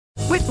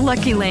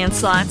Lucky Land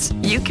Slots,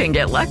 you can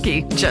get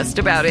lucky just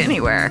about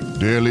anywhere.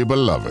 Dearly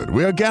beloved,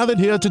 we are gathered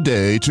here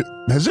today to...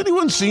 Has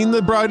anyone seen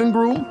the bride and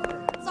groom?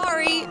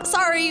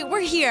 Sorry, we're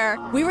here.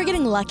 We were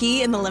getting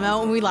lucky in the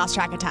limo and we lost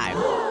track of time.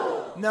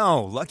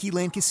 No, Lucky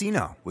Land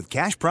Casino, with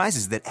cash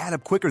prizes that add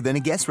up quicker than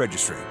a guest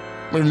registry.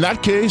 In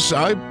that case,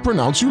 I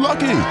pronounce you lucky.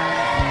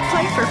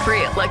 Play for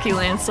free at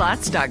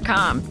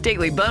LuckyLandSlots.com.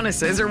 Daily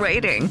bonuses are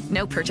waiting.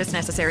 No purchase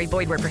necessary.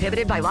 Void where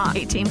prohibited by law.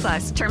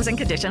 18+. Terms and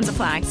conditions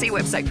apply. See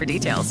website for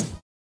details.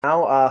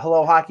 Now,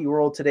 hello, Hockey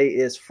World. Today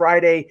is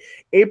Friday,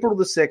 April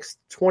the 6th,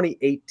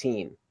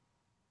 2018.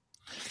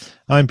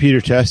 I'm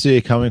Peter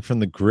Tessier, coming from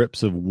the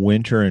grips of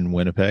winter in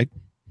Winnipeg.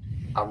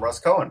 I'm Russ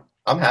Cohen.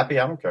 I'm happy.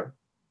 I don't care.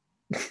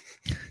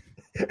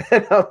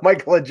 And I'm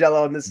Michael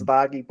Agello, and this is the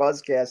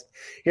HockeyBuzzCast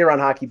here on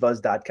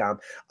HockeyBuzz.com.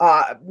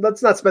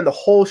 Let's not spend the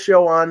whole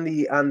show on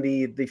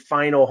the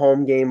final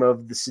home game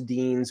of the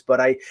Sedins,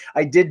 but I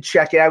did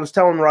check it. I was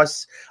telling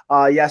Russ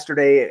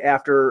yesterday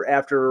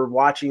after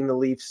watching the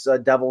Leafs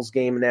Devils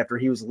game and after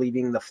he was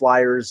leaving the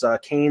Flyers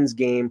Canes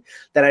game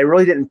that I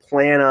really didn't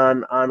plan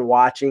on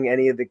watching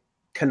any of the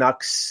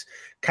Canucks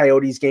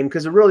Coyotes game,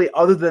 because really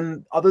other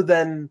than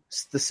the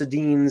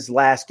Sedins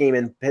last game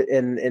in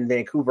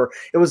Vancouver,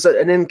 it was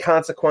an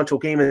inconsequential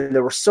game, and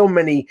there were so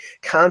many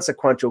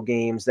consequential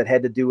games that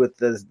had to do with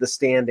the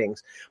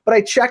standings. But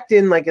I checked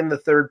in like in the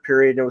third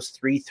period, and it was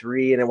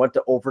 3-3, and it went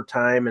to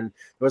overtime, and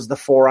it was the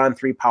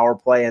 4-on-3 power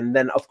play, and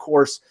then of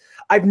course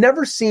I've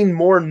never seen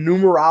more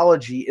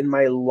numerology in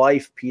my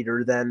life,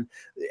 Peter, than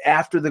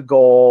after the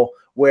goal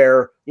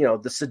where the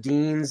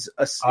Sedins,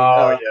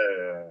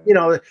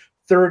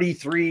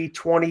 33-22.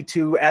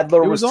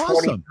 Edler was 23.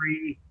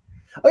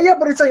 Awesome. Oh yeah,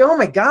 but it's like, oh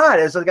my God,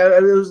 it's like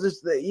it was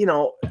just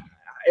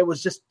it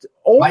was just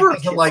over. Mike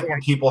doesn't like when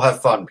people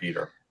have fun,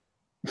 Peter.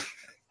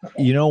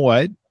 You know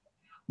what,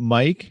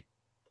 Mike?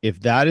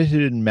 If that had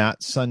been Matt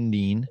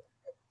Sundin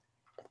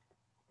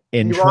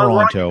in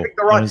Toronto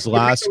in his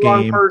last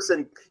game,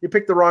 you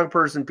picked the wrong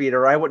person,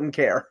 Peter. I wouldn't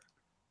care.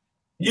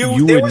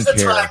 There was a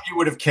time you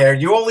would have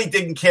cared. You only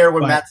didn't care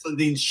when Matt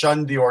Sundin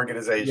shunned the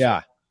organization.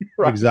 Yeah.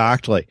 Right.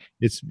 Exactly.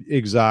 It's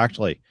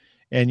exactly.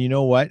 And you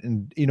know what?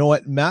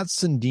 Matt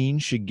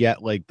Sundin should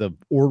get like the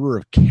Order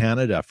of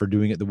Canada for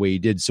doing it the way he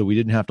did, so we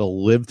didn't have to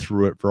live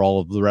through it for all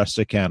of the rest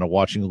of Canada,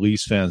 watching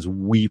Leafs fans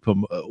weep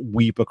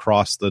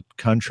across the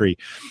country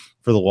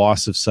for the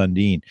loss of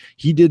Sundin.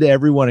 He did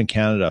everyone in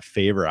Canada a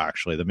favor,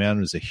 actually. The man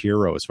was a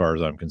hero as far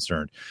as I'm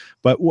concerned.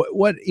 But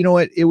what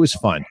it was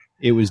fun.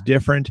 It was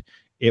different.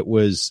 It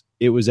was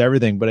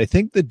everything. But I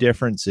think the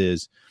difference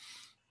is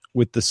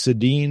with the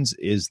Sedins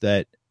is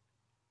that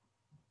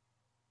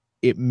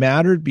it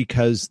mattered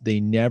because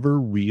they never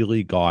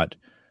really got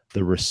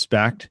the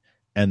respect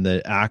and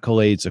the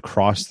accolades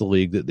across the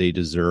league that they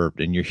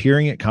deserved. And you're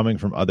hearing it coming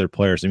from other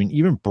players. I mean,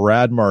 even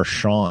Brad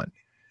Marchand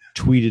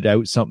tweeted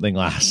out something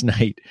last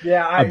night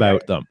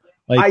about them.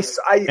 Like, I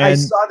saw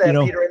that,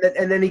 Peter,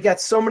 and then he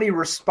got so many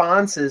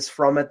responses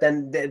from it.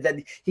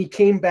 Then he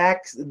came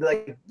back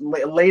like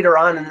later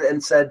on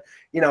and said,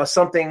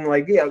 something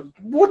like,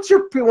 what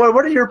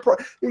are your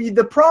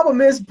the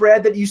problem is,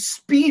 Brad, that you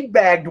speed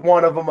bagged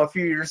one of them a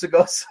few years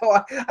ago.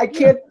 So I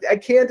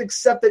can't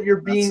accept that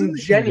you're being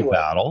genuine.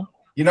 Battle.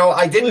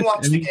 I didn't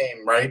watch the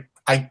game, right?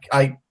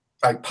 I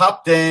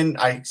popped in,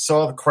 I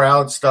saw the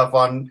crowd stuff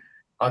on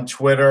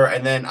Twitter,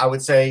 and then I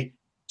would say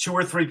 2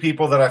 or 3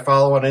 people that I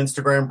follow on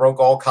Instagram broke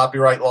all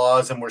copyright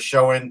laws and were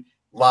showing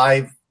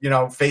live,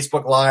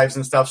 Facebook lives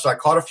and stuff. So I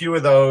caught a few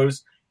of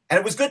those, and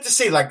it was good to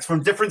see, like,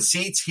 from different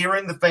seats,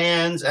 hearing the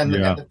fans, and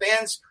the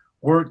fans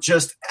were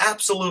just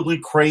absolutely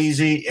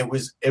crazy. It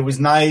was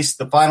nice.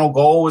 The final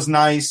goal was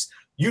nice.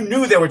 You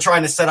knew they were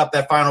trying to set up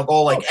that final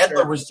goal. Like,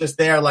 Edler was just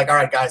there, like, all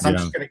right, guys, I'm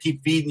just going to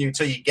keep feeding you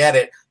until you get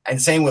it.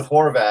 And same with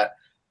Horvat.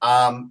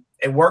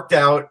 It worked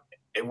out.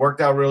 It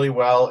worked out really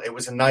well. It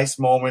was a nice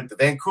moment. The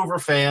Vancouver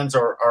fans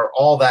are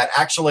all that.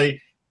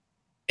 Actually,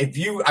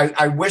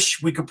 I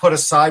wish we could put a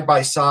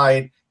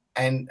side-by-side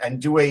and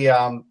do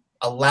a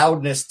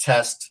loudness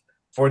test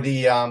for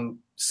the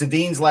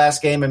Sedin's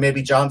last game and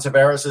maybe John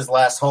Tavares'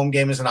 last home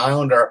game as an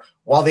Islander.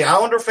 While the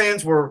Islander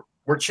fans were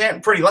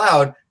chanting pretty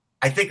loud,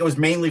 I think it was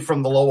mainly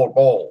from the lower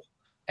bowl.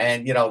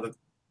 And, the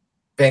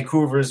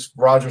Vancouver's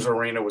Rogers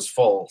Arena was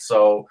full.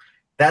 So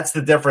that's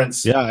the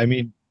difference. Yeah, I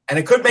mean. And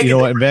it could make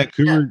in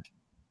Vancouver –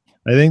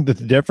 I think that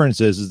the difference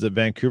is that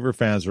Vancouver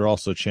fans are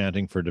also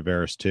chanting for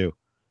Tavares too.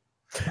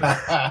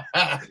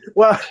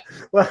 well,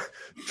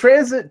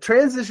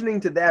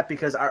 transitioning to that,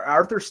 because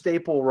Arthur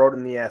Staple wrote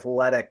in The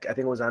Athletic, I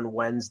think it was on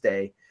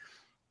Wednesday,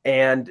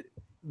 and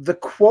the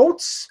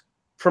quotes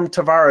from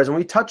Tavares, and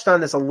we touched on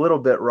this a little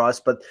bit, Russ,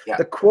 but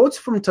the quotes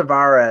from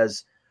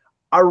Tavares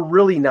are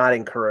really not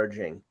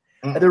encouraging.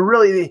 Mm-hmm. They're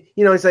really,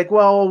 he's like,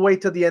 well, we'll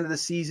wait till the end of the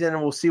season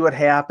and we'll see what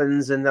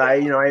happens. And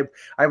I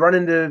run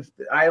into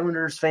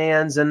Islanders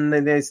fans and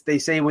they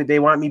say they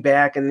want me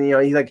back. And,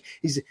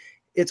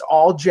 it's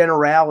all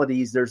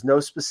generalities. There's no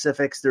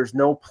specifics. There's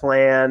no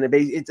plan.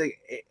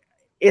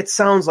 It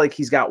sounds like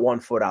he's got one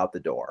foot out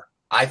the door.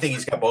 I think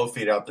he's got both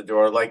feet out the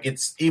door. Like,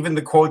 it's even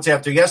the quotes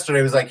after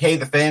yesterday was like, hey,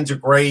 the fans are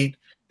great.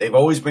 They've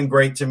always been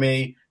great to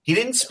me. He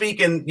didn't speak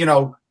in,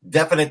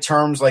 definite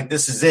terms like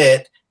this is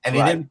it, and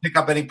he didn't pick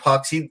up any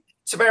pucks.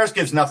 Tavares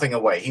gives nothing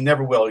away. He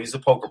never will. He's a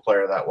poker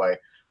player that way.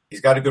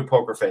 He's got a good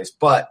poker face.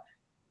 But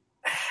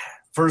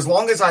for as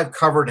long as I've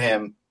covered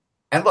him,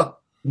 and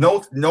look,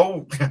 no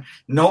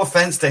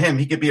offense to him,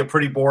 he could be a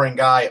pretty boring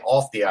guy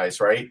off the ice,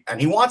 right? And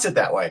he wants it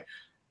that way.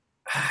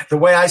 The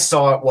way I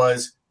saw it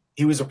was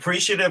he was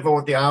appreciative of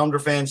what the Islander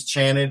fans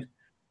chanted,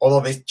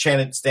 although they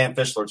chanted Stan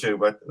Fischler too,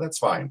 but that's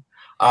fine.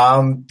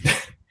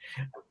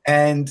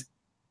 And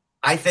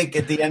I think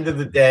at the end of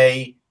the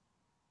day,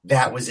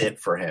 that was it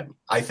for him.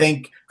 I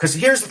think because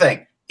here's the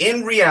thing.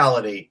 In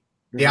reality,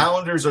 the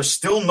Islanders are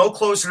still no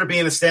closer to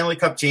being a Stanley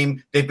Cup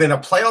team. They've been a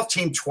playoff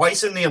team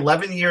twice in the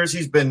 11 years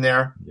he's been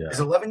there. Yeah. Is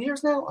it 11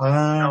 years now?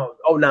 No,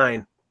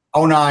 09.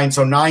 09,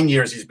 so 9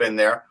 years he's been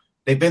there.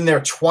 They've been there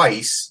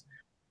twice.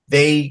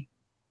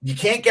 You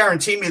can't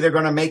guarantee me they're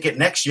going to make it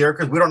next year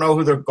because we don't know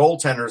who their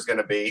goaltender is going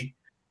to be.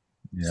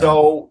 Yeah.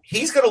 So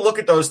he's going to look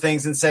at those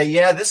things and say,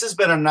 yeah, this has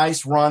been a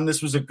nice run.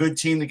 This was a good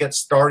team to get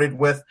started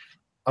with.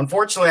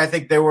 Unfortunately, I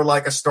think they were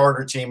like a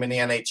starter team in the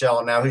NHL,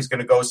 and now he's going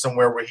to go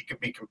somewhere where he could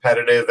be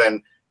competitive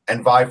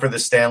and vie for the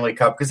Stanley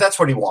Cup because that's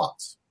what he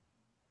wants.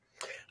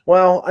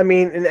 Well, I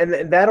mean,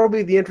 and that'll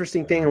be the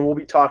interesting thing, and we'll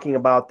be talking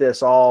about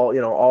this all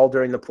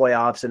during the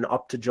playoffs and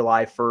up to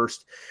July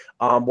 1st.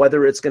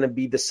 Whether it's going to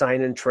be the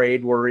sign and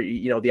trade where,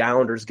 the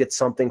Islanders get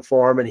something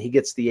for him and he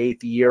gets the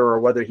 8th year, or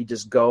whether he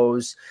just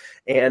goes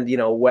and,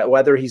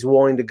 whether he's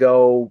willing to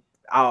go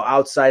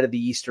outside of the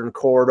Eastern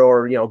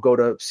Corridor, go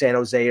to San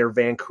Jose or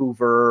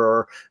Vancouver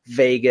or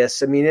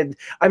Vegas.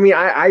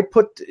 I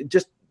put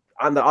just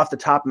off the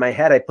top of my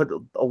head, I put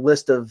a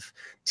list of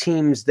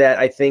teams that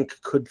I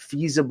think could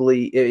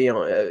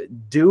feasibly,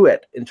 do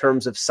it in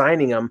terms of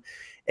signing them.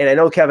 And I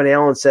know Kevin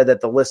Allen said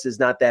that the list is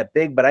not that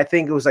big, but I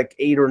think it was like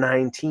 8 or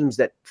 9 teams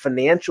that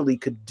financially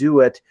could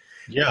do it.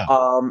 Yeah.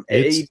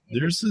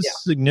 There's a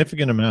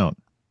significant amount.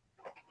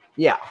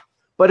 Yeah.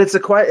 But it's a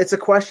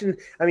question.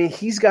 I mean,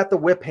 he's got the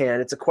whip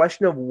hand. It's a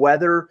question of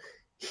whether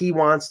he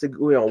wants to,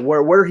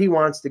 where he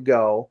wants to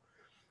go.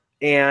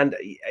 And,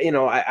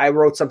 I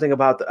wrote something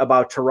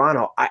about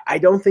Toronto. I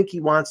don't think he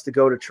wants to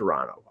go to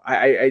Toronto.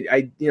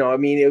 It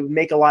would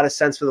make a lot of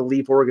sense for the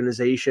Leaf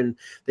organization.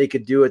 They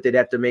could do it. They'd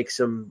have to make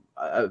some,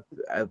 a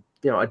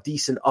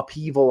decent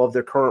upheaval of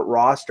their current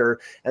roster.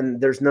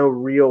 And there's no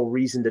real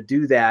reason to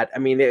do that. I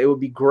mean, it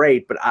would be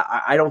great, but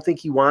I don't think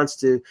he wants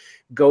to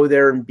go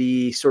there and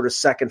be sort of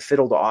second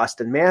fiddle to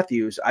Austin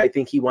Matthews. I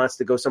think he wants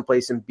to go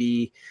someplace and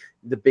be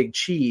the big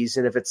cheese,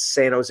 and if it's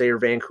San Jose or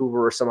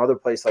Vancouver or some other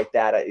place like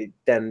that,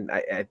 and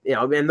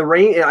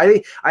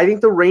the I think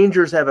the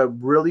Rangers have a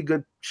really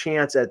good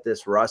chance at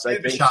this, Russ. I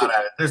think a shot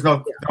at it. There's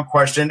no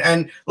question.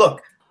 And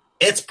look,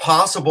 it's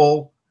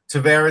possible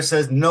Tavares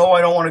says, no,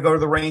 I don't want to go to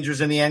the Rangers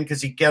in the end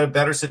because he'd get a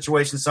better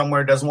situation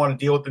somewhere, doesn't want to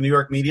deal with the New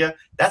York media.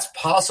 That's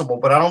possible,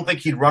 but I don't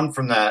think he'd run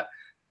from that.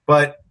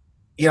 But,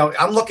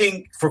 I'm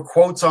looking for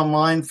quotes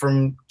online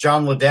from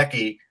John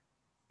Ledecky,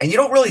 and you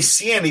don't really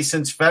see any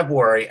since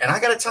February. And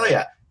I got to tell you,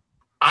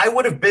 I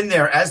would have been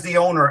there as the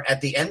owner at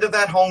the end of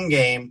that home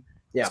game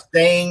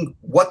saying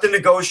what the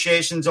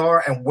negotiations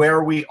are and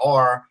where we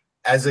are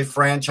as a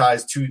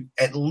franchise to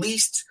at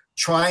least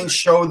try and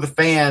show the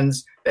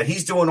fans that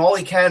he's doing all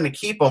he can to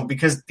keep them.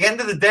 Because at the end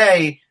of the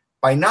day,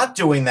 by not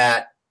doing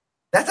that,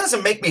 that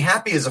doesn't make me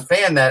happy as a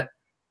fan that,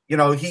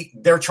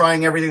 they're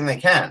trying everything they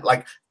can.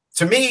 Like,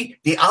 to me,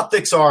 the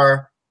optics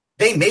are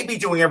they may be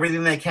doing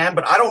everything they can,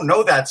 but I don't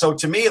know that. So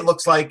to me, it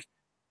looks like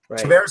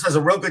Tavares has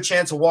a real good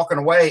chance of walking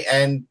away,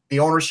 and the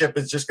ownership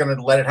is just going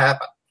to let it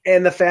happen.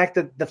 And the fact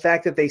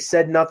that they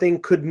said nothing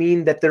could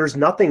mean that there's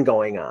nothing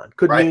going on.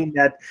 Could mean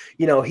that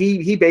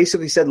he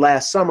basically said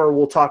last summer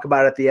we'll talk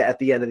about it at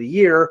the end of the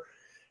year,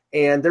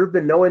 and there have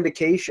been no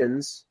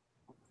indications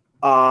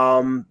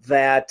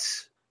that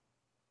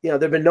there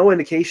have been no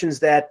indications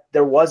that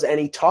there was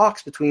any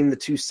talks between the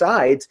two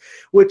sides,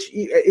 which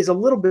is a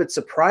little bit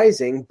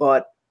surprising,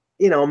 but.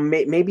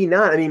 Maybe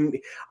not. I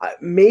mean,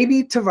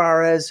 maybe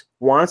Tavares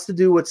wants to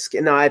do what's –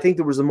 now, I think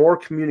there was more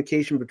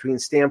communication between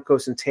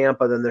Stamkos and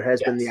Tampa than there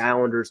has been the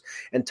Islanders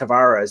and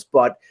Tavares.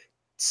 But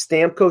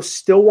Stamkos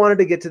still wanted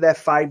to get to that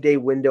 5-day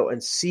window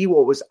and see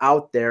what was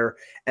out there,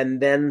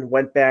 and then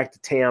went back to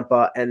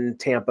Tampa, and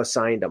Tampa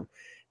signed him.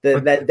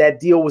 That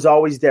deal was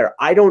always there.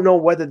 I don't know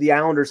whether the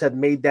Islanders have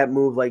made that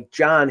move like,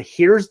 John,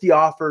 here's the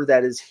offer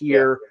that is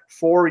here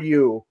for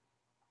you.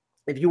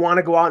 If you want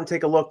to go out and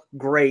take a look,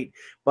 great,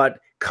 but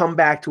come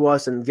back to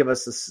us and give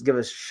us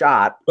a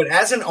shot. But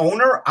as an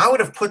owner, I would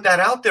have put that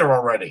out there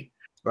already,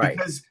 right?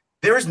 Because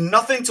there is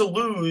nothing to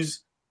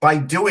lose by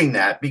doing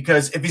that.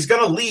 Because if he's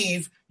going to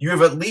leave, you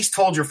have at least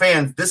told your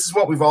fans, this is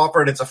what we've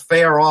offered. It's a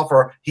fair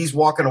offer. He's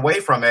walking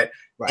away from it.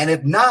 Right. And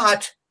if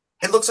not,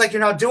 it looks like you're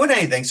not doing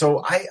anything.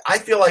 So I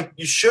feel like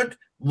you should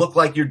look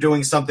like you're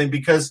doing something,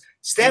 because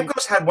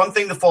Stamkos had one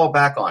thing to fall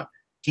back on.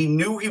 He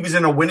knew he was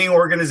in a winning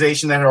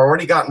organization that had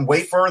already gotten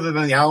way further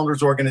than the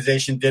Islanders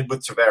organization did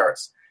with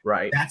Tavares.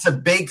 Right. That's a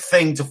big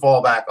thing to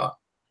fall back on.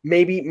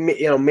 Maybe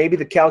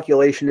the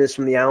calculation is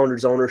from the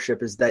Islanders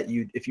ownership is that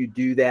if you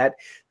do that,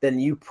 then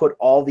you put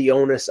all the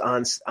onus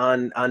on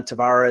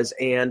Tavares,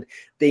 and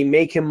they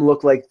make him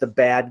look like the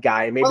bad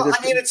guy.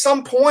 At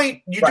some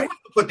point you do have to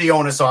put the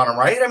onus on him,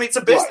 right? I mean, it's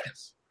a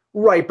business.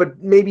 Right, but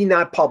maybe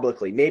not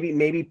publicly.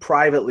 Maybe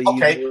privately.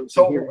 Okay,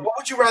 so what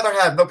would you rather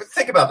have? But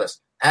think about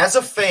this. As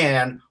a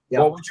fan,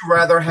 what would you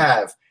rather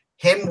have?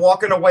 Him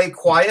walking away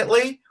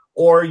quietly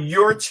or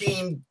your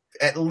team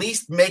at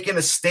least making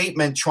a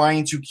statement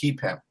trying to keep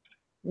him?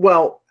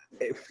 Well,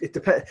 it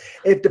depends.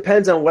 It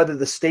depends on whether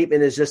the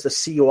statement is just a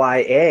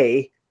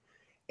CYA,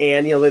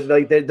 and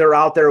they're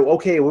out there.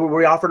 Okay,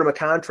 we offered him a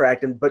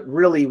contract, but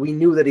really we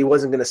knew that he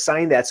wasn't going to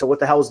sign that. So what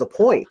the hell is the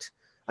point?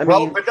 I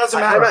mean, it doesn't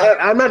matter.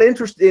 I'm not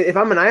interested. If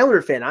I'm an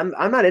Islander fan,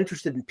 I'm not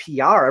interested in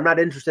PR. I'm not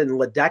interested in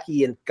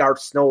Ledecky and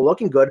Garth Snow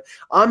looking good.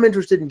 I'm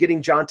interested in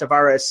getting John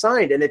Tavares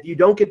signed. And if you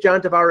don't get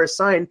John Tavares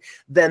signed,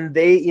 then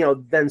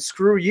then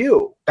screw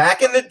you.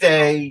 Back in the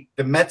day,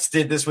 the Mets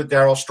did this with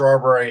Darryl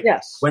Strawberry.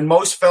 Yes. When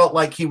most felt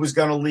like he was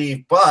going to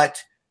leave.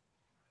 But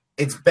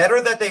it's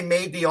better that they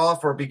made the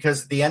offer,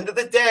 because at the end of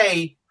the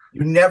day,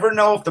 you never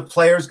know if the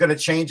player is going to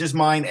change his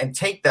mind and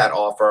take that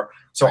offer.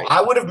 So right.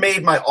 I would have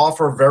made my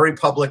offer very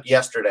public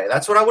yesterday.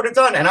 That's what I would have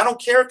done. And I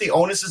don't care if the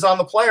onus is on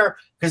the player,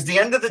 because at the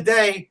end of the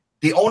day,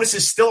 the onus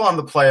is still on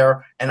the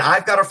player, and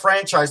I've got a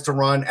franchise to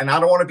run, and I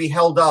don't want to be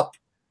held up.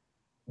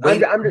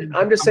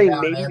 I'm just saying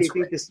maybe they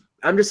think this.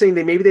 I'm just saying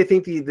maybe they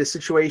think the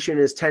situation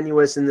is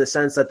tenuous in the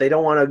sense that they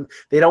don't want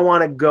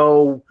to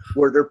go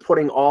where they're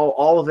putting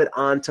all of it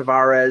on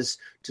Tavares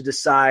to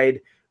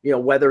decide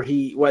whether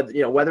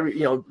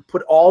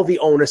put all the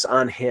onus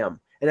on him.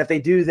 And if they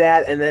do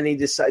that, and then he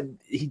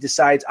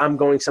decides I'm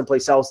going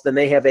someplace else, then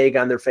they have egg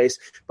on their face.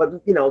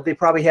 But they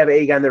probably have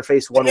egg on their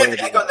face one way. They have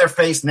egg on their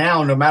face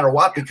now, no matter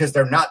what, because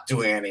they're not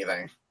doing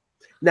anything.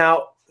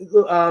 Now,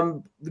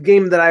 the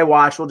game that I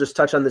watched, we'll just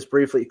touch on this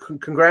briefly.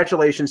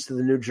 Congratulations to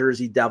the New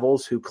Jersey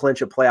Devils, who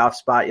clinched a playoff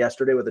spot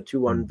yesterday with a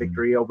 2-1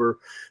 victory over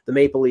the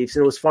Maple Leafs.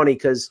 And it was funny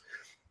because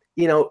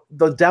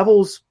the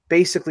Devils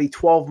basically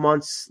 12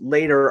 months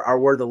later are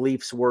where the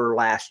Leafs were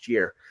last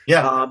year.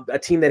 Yeah. A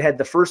team that had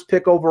the first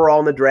pick overall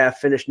in the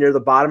draft, finished near the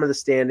bottom of the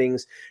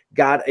standings,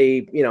 got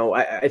I'm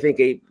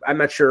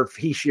not sure if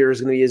Hischier is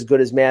going to be as good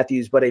as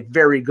Matthews, but a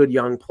very good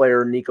young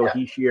player, Nico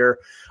Hischier.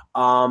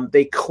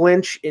 They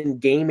clinch in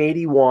game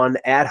 81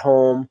 at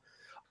home.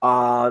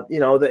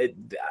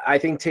 I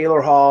think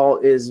Taylor Hall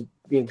is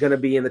going to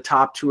be in the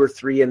top 2 or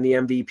 3 in the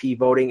MVP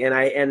voting.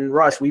 And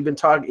Russ, you've been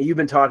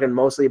talking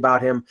mostly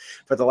about him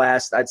for the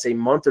last, I'd say,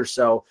 month or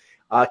so.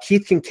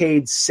 Keith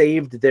Kincaid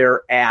saved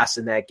their ass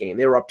in that game.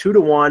 They were up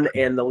 2-1,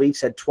 and the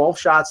Leafs had 12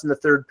 shots in the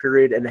third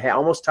period and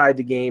almost tied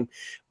the game.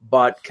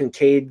 But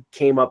Kincaid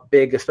came up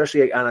big,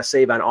 especially on a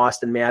save on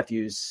Austin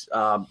Matthews.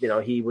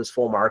 He was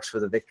full marks for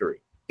the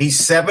victory.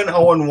 He's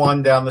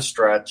 7-0-1 down the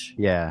stretch.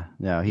 Yeah,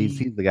 no, he's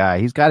the guy.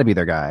 He's got to be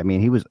their guy. I mean,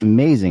 he was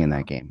amazing in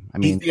that game. I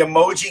mean, he's the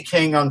emoji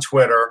king on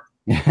Twitter.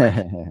 Is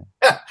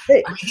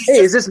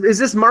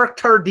this Mark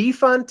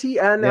Tardif on T?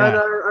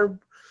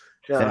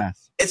 Yeah.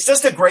 It's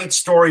just a great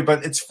story,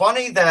 but it's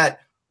funny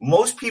that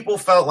most people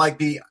felt like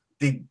the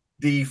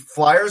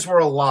Flyers were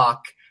a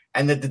lock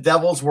and that the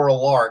Devils were a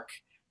lark.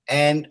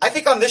 And I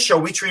think on this show,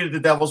 we treated the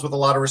Devils with a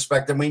lot of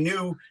respect, and we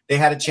knew they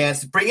had a chance.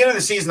 To bring into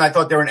the season, I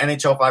thought they were an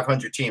NHL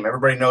 500 team.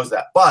 Everybody knows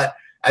that. But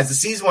as the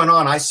season went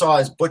on, I saw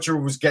as Butcher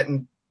was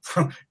getting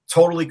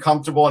totally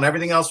comfortable and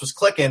everything else was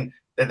clicking,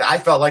 that I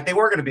felt like they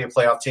were going to be a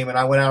playoff team, and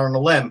I went out on a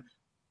limb.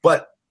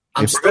 But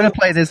if we're going to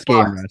play this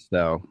game, Russ,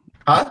 though,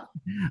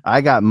 I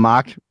got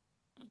mocked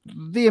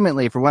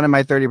vehemently for one of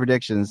my 30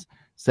 predictions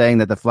saying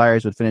that the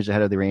Flyers would finish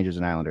ahead of the Rangers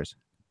and Islanders.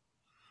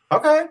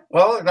 Okay,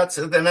 well, that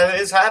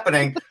is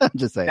happening.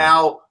 Just saying.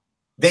 Now,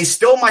 they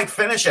still might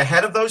finish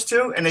ahead of those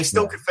two, and they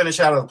still could finish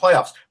out of the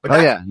playoffs. But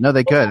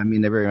they could. I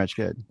mean, they very much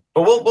could.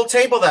 But we'll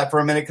table that for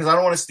a minute because I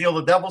don't want to steal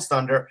the Devils'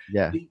 thunder.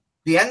 Yeah.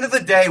 The end of the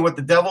day, what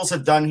the Devils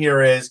have done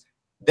here is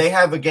they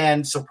have,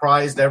 again,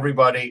 surprised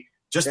everybody,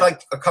 just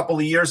like a couple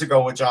of years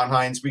ago with John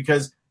Hines,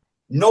 because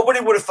nobody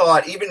would have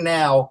thought, even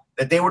now,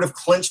 that they would have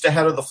clinched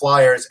ahead of the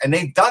Flyers, and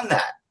they've done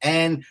that.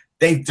 And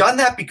they've done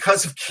that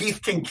because of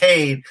Keith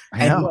Kincaid,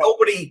 and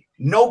nobody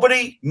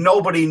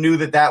knew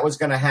that was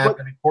going to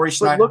happen. And Corey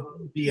Schneider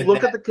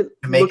look at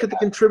the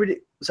contributing.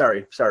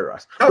 Sorry,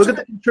 Ross. Look at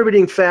the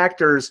contributing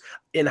factors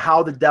in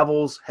how the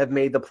Devils have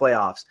made the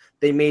playoffs.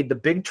 They made the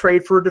big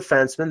trade for a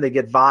defenseman. They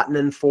get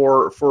Vatanen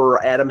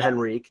for Adam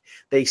Henrique.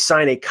 They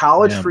sign a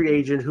college free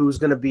agent who's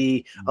going to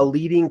be a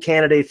leading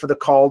candidate for the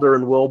Calder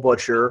and Will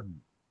Butcher.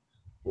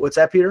 What's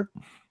that, Peter?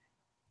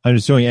 I'm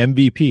just doing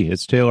MVP.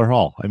 It's Taylor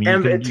Hall. I mean,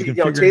 you can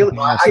figure Taylor,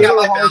 I got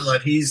my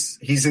ballot.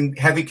 He's in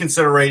heavy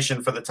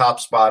consideration for the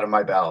top spot in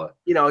my ballot.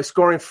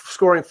 Scoring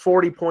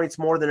 40 points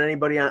more than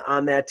anybody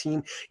on that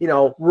team.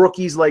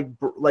 Rookies like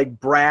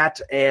Bratt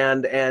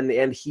and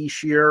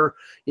Heishier,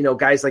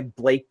 guys like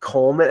Blake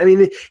Coleman. I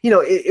mean,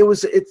 it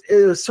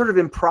was sort of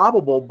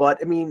improbable, but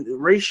I mean,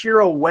 Ray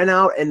Shero went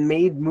out and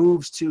made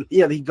moves to,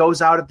 he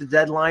goes out at the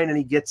deadline and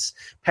he gets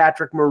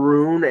Patrick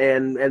Maroon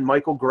and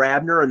Michael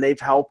Grabner, and they've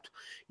helped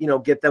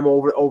get them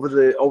over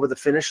the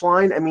finish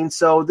line. I mean,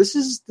 so this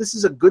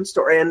is a good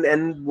story,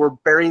 and we're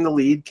burying the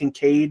lead.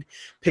 Kincaid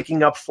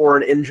picking up for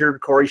an injured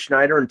Corey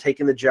Schneider and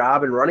taking the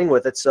job and running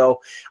with it.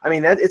 So, I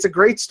mean, it's a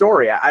great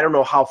story. I don't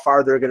know how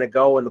far they're going to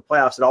go in the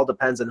playoffs. It all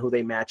depends on who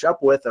they match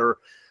up with. Or,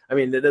 I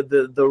mean,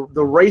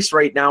 the race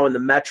right now in the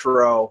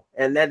Metro,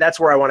 and that's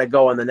where I want to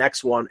go on the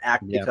next one,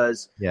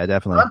 because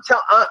definitely.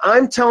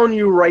 I'm telling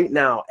you right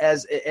now,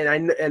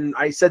 and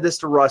I said this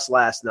to Russ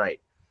last night.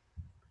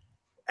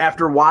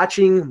 After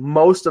watching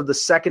most of the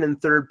second and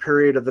third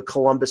period of the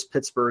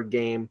Columbus-Pittsburgh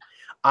game,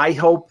 I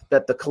hope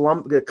that the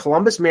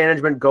Columbus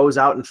management goes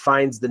out and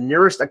finds the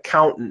nearest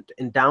accountant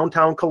in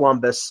downtown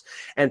Columbus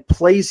and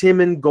plays him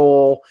in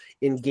goal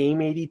in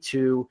Game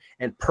 82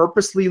 and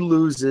purposely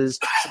loses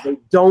so they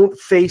don't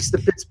face the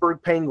Pittsburgh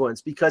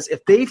Penguins. Because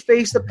if they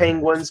face the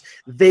Penguins,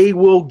 they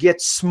will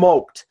get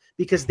smoked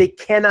because they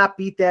cannot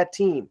beat that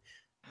team.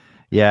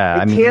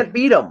 Yeah, they can't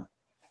beat them.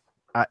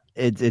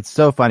 It's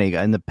so funny,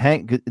 and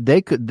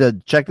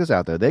check this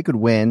out though. They could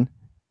win,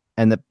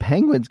 and the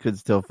Penguins could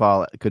still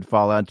fall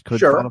out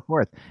to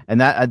fourth,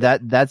 and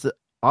that's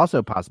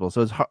also possible.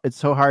 So it's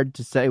so hard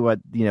to say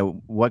what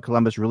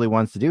Columbus really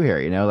wants to do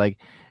here. Like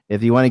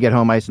if you want to get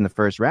home ice in the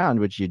first round,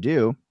 which you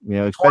do,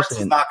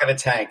 especially not going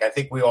to tank. I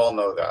think we all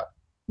know that.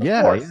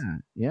 Yeah.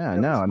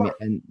 No, I mean,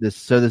 and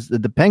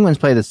the Penguins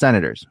play the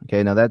Senators.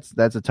 Okay, now that's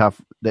a tough.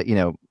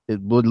 It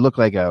would look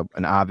like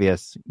an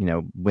obvious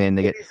win.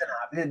 They're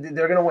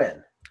going to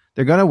win.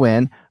 They're going to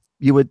win.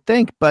 You would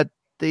think, but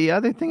the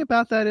other thing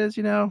about that is,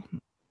 I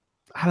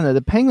don't know.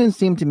 The Penguins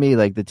seem to me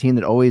like the team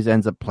that always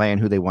ends up playing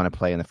who they want to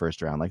play in the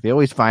first round. Like they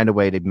always find a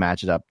way to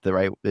match it up.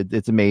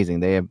 It's amazing.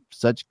 They have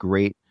such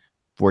great,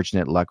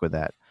 fortunate luck with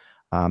that.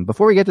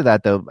 Before we get to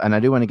that though, and I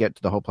do want to get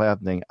to the whole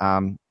playoff thing.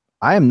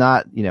 I am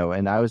not,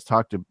 and I was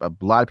talked to a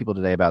lot of people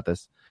today about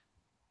this,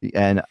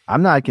 and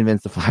I'm not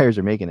convinced the Flyers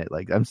are making it.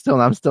 Like I'm still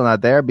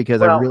not there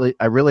because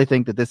I really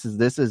think that this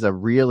is a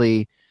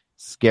really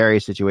scary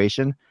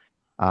situation.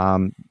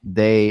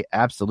 They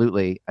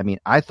absolutely. I mean,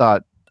 I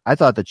thought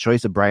the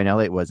choice of Brian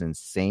Elliott was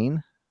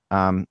insane.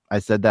 I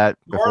said that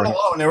before. You weren't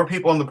alone. There were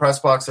people in the press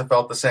box that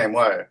felt the same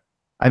way.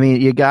 I mean,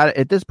 you got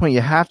at this point.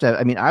 You have to.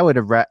 I mean, I would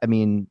have.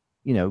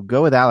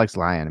 Go with Alex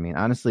Lyon. I mean,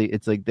 honestly,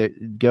 it's like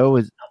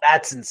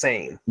that's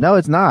insane. No,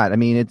 it's not. I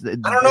mean,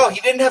 I don't know.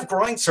 He didn't have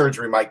groin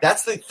surgery, Mike.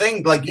 That's the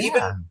thing. Like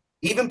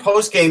even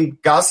post game,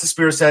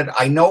 Gostisbehere said,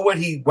 "I know what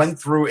he went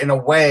through in a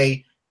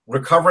way,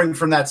 recovering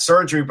from that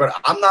surgery, but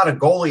I'm not a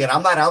goalie and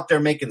I'm not out there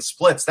making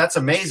splits." That's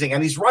amazing,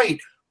 and he's right.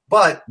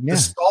 But the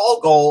stall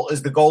goal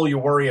is the goal you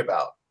worry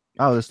about.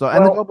 Oh, the stall,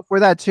 and the goal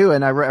before that too.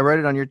 And I wrote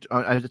it on your.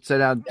 I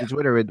said on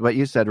Twitter with what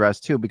you said, Russ,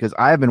 too, because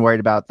I have been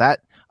worried about that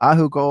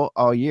Ahu goal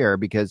all year,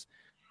 because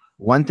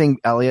one thing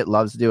Elliott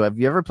loves to do. Have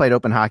you ever played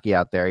open hockey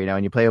out there?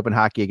 And you play open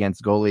hockey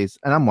against goalies,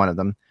 and I'm one of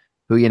them,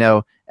 who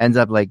ends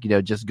up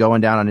just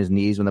going down on his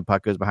knees when the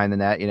puck goes behind the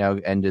net,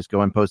 and just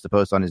going post to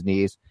post on his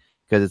knees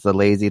because it's a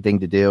lazy thing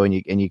to do, and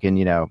you can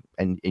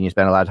and you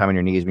spend a lot of time on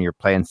your knees when you're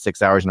playing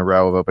 6 hours in a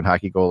row of open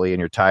hockey goalie and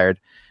you're tired.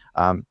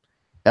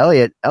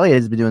 Elliott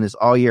has been doing this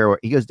all year. Where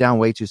he goes down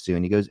way too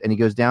soon. He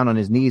goes down on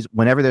his knees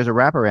whenever there's a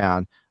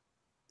wraparound.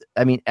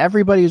 I mean,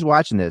 everybody who's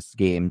watching this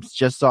game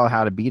just saw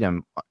how to beat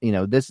him.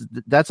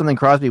 That's something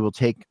Crosby will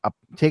take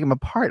him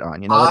apart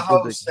on.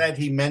 Aho said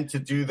he meant to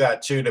do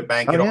that too, to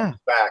bank it on his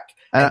back.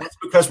 And that's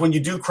because when you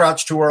do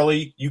crouch too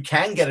early, you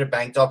can get it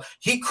banked off.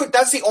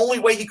 That's the only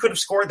way he could have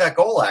scored that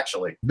goal,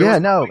 actually.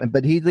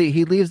 But he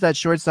leaves that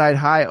short side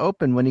high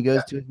open when he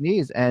goes to his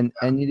knees, and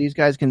these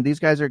guys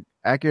are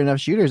accurate enough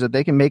shooters that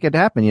they can make it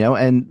happen.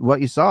 And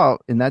what you saw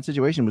in that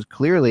situation was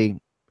clearly,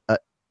 a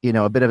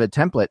bit of a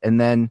template, and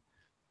then.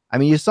 I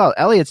mean, you saw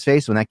Elliott's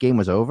face when that game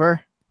was over.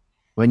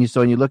 When they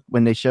looked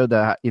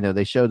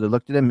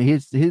at him,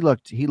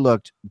 he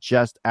looked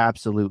just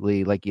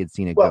absolutely like he had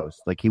seen a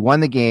ghost. Like he won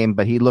the game,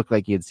 but he looked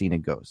like he had seen a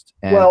ghost.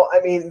 And,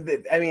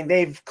 I mean,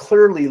 they've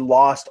clearly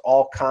lost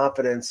all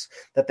confidence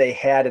that they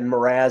had in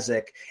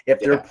Mrazek if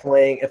they're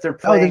playing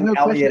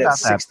Elliott at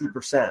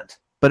 60%.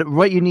 But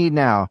what you need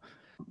now,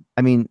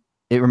 I mean,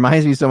 it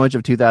reminds me so much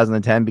of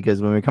 2010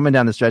 because when we were coming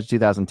down the stretch of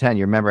 2010,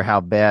 you remember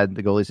how bad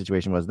the goalie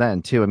situation was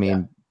then too. I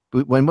mean.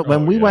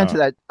 When we went to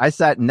that, I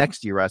sat next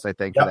to you, Russ, I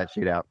think, for that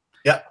shootout.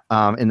 Yeah.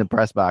 In the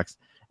press box,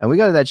 and we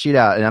go to that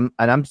shootout,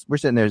 and we're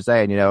sitting there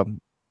saying,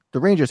 the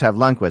Rangers have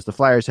Lundqvist, the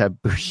Flyers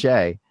have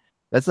Boucher.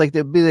 That's like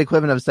it'd be the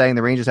equivalent of saying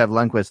the Rangers have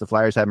Lundqvist, the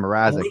Flyers have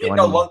Mrazek. We didn't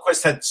know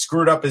Lundqvist had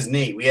screwed up his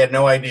knee. We had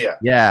no idea.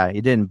 Yeah,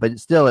 he didn't. But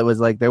still, it was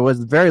like there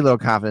was very little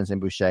confidence in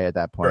Boucher at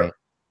that point.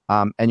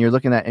 And you're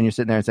looking at and you're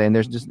sitting there and saying,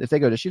 "There's just if they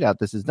go to shootout,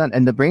 this is done."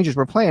 And the Rangers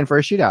were playing for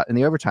a shootout in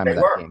the overtime of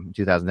that game in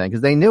 2010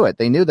 because they knew it.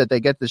 They knew that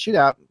they get the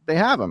shootout, they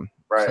have them.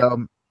 Right.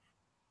 So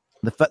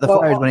the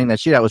Flyers winning that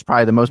shootout was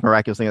probably the most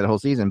miraculous thing of the whole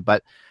season.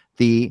 But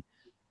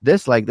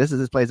this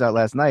plays out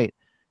last night.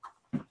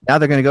 Now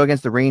they're going to go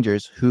against the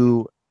Rangers,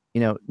 who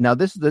now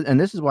this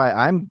is why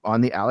I'm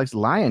on the Alex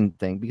Lyon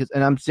thing because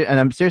I'm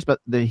serious. But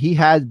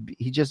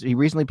he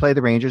recently played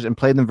the Rangers and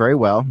played them very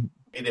well.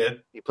 He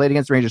did. He played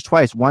against the Rangers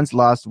twice, once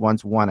lost,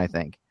 once won, I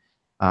think,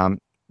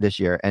 this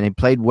year. And he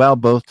played well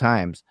both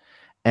times.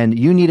 And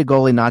you need a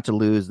goalie not to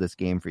lose this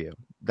game for you.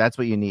 That's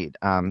what you need.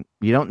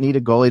 You don't need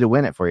a goalie to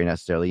win it for you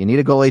necessarily. You need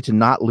a goalie to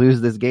not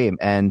lose this game.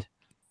 And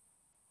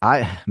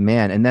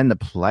and then the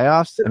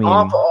playoffs. An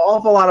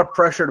awful lot of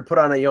pressure to put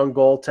on a young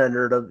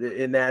goaltender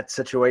in that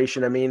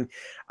situation. I mean,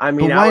 why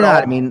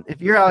not? I mean, if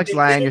you're Alex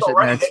Lyon, you're sitting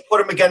there. They put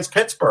him against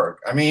Pittsburgh.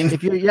 I mean,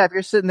 if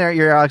you're sitting there,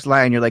 you're Alex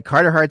Lyon. You're like,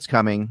 Carter Hart's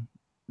coming.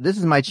 This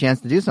is my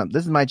chance to do something.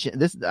 This is my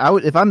chance.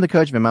 If I'm the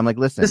coach of him, I'm like,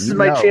 listen. This is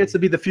my chance to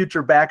be the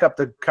future backup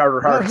to Carter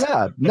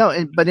Hart.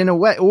 But in a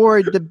way,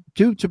 or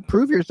to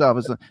prove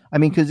yourself. I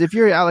mean, because if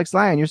you're Alex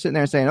Lyon, you're sitting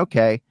there saying,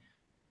 okay,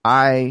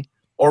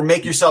 or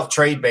make yourself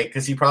trade bait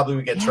because he probably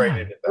would get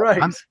traded. Right.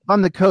 If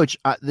I'm the coach,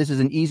 this is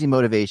an easy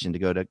motivation to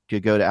go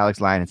to Alex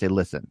Lyon and say,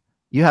 listen,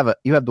 you have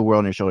the world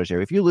on your shoulders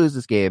here. If you lose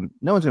this game,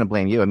 no one's going to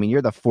blame you. I mean,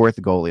 you're the fourth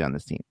goalie on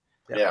this team.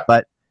 Yeah.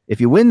 But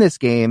if you win this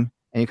game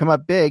and you come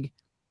up big,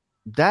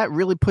 that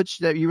really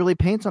you really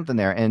paint something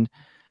there. And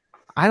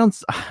I don't,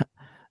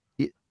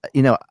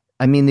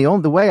 I mean,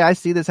 the way I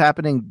see this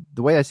happening,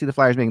 the way I see the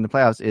Flyers making the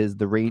playoffs is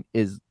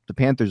the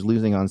Panthers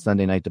losing on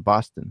Sunday night to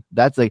Boston.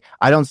 That's like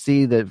I don't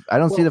see the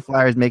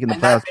Flyers making the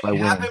playoffs by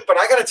winning. But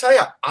I got to tell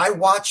you, I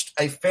watched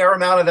a fair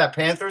amount of that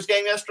Panthers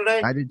game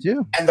yesterday. I did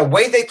too. And the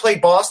way they played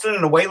Boston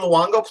and the way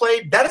Luongo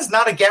played, that is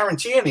not a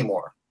guarantee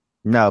anymore.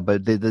 No,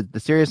 but the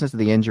seriousness of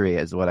the injury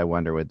is what I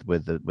wonder with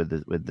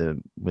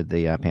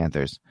the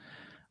Panthers,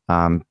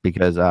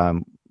 because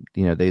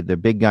their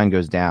big gun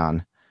goes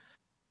down.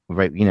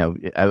 Right,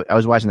 I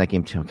was watching that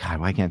game too. God,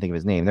 why can't I think of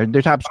his name?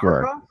 Their top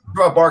scorer,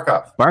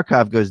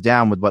 Barkov goes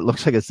down with what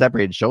looks like a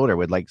separated shoulder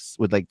with like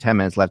 10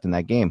 minutes left in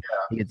that game. Yeah.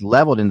 He gets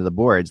leveled into the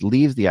boards,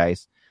 leaves the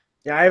ice.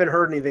 Yeah, I haven't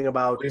heard anything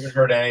about. We haven't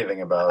heard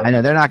anything about it. I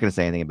know they're not going to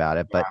say anything about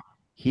it, but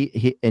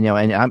he and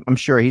I'm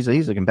sure he's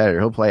a competitor.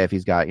 He'll play if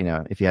he's got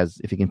if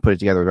he can put it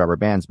together with rubber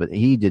bands. But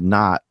he did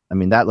not. I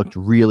mean, that looked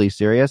really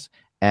serious.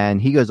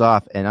 And he goes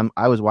off, and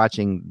I was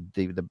watching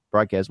the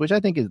broadcast, which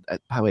I think is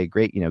probably a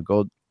great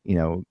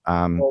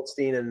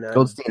Goldstein and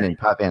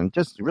Potvin,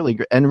 just really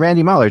great, and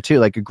Randy Muller too,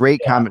 like a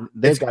great comment.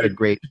 They've got a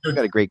great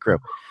crew.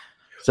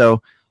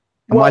 So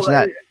I'm watching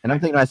that, and I'm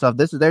thinking to myself,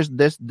 this is,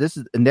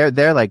 and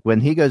they're like, when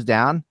he goes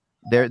down,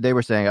 they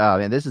were saying, oh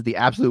man, this is the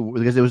absolute,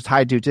 because it was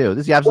tied to too.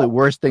 This is the absolute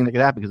worst thing that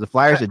could happen because the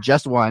Flyers had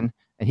just won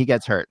and he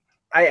gets hurt.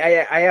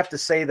 I have to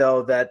say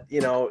though that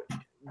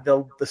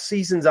the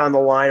season's on the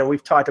line, and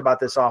we've talked about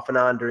this off and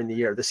on during the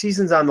year. The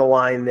season's on the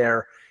line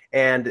there.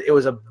 And it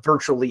was a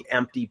virtually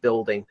empty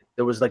building.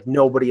 There was like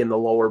nobody in the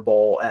lower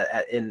bowl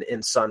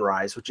in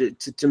Sunrise, which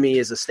to me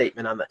is a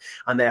statement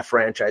on that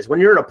franchise. When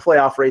you're in a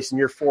playoff race and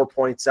you're 4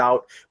 points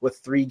out with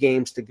 3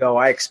 games to go,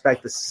 I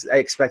expect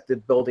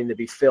the building to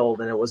be filled,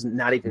 and it was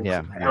not even.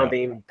 I don't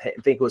even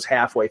think it was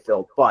halfway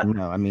filled. But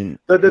no, I mean,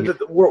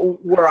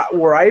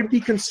 where I'd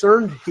be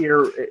concerned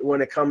here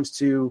when it comes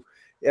to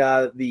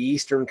the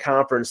Eastern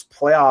Conference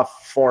playoff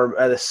form,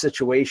 the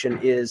situation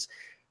is.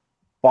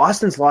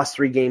 Boston's lost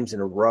 3 games in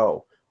a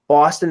row.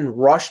 Boston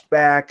rushed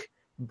back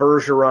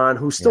Bergeron,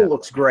 who still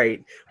looks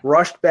great,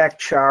 rushed back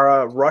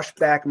Chara, rushed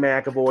back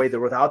McAvoy. They're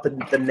without the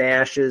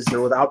Nashes.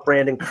 They're without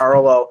Brandon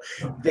Carlo.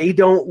 They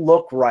don't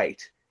look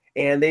right.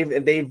 And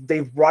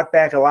they've brought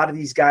back a lot of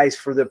these guys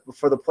for the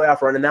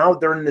playoff run. And now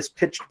they're in this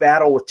pitched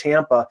battle with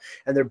Tampa,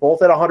 and they're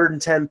both at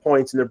 110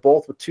 points, and they're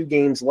both with 2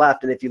 games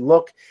left. And if you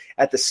look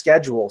at the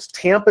schedules,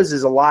 Tampa's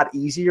is a lot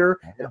easier,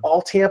 and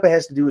all Tampa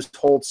has to do is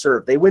hold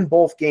serve. They win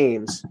both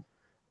games.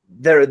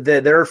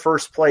 They're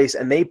first place,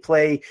 and they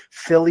play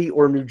Philly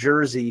or New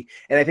Jersey.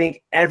 And I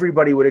think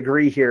everybody would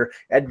agree here.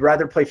 I'd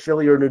rather play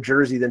Philly or New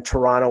Jersey than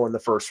Toronto in the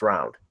first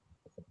round.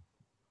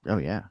 Oh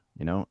yeah,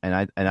 absolutely.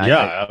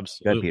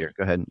 Go ahead, Peter.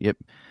 Go ahead. Yep.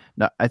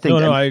 No, I think.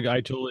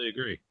 I totally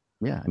agree.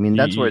 Yeah, I mean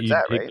that's where it's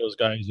at, take right? Those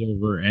guys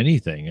over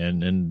anything,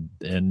 and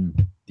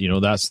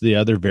that's the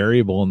other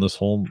variable in this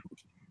whole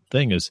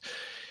thing is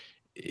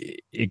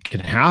it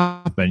can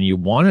happen. You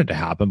want it to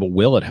happen, but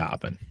will it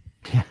happen?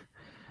 Yeah.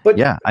 But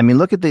yeah, I mean,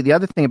 look at the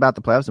other thing about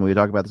the playoffs, and we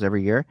talk about this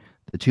every year.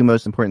 The 2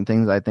 most important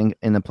things I think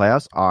in the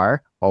playoffs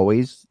are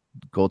always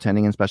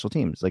goaltending and special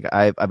teams. Like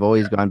I've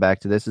always gone back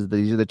to this.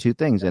 These are the 2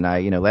 things, and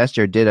I last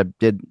year did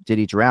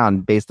each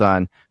round based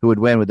on who would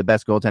win with the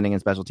best goaltending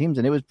and special teams,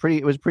 and it was pretty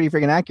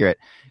freaking accurate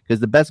because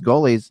the best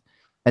goalies.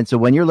 And so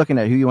when you're looking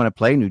at who you want to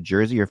play, New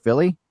Jersey or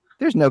Philly,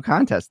 there's no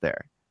contest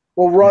there.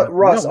 Well,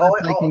 Russ, you don't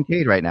want to play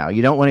Kincaid right now.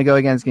 You don't want to go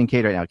against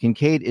Kincaid right now.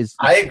 Kincaid is.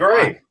 I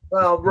agree.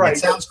 Well, right. It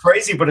sounds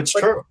crazy, but it's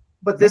true.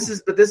 But this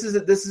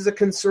is a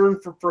concern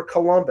for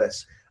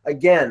Columbus.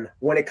 Again,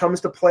 when it comes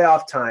to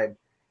playoff time,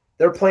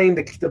 They're playing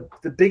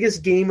the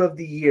biggest game of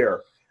the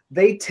year.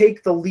 They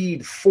take the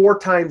lead 4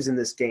 times in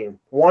this game: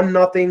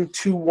 1-0,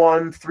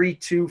 2-1,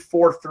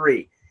 3-2,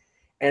 4-3.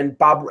 And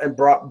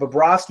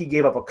Bobrovsky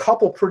gave up a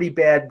couple pretty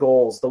bad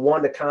goals. The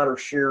one to Connor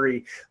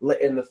Sheary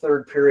in the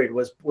third period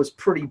was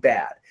pretty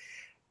bad.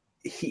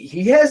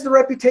 He has the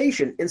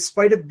reputation, in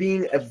spite of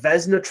being a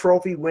Vezina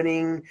Trophy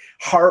winning,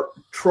 Hart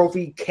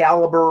Trophy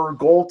caliber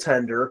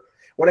goaltender.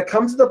 When it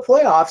comes to the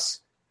playoffs,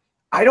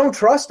 I don't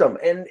trust him.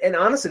 And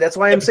honestly, that's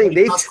why I'm saying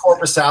they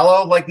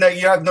Korpisalo. Like, no,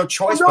 you have no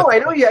choice. No, I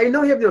know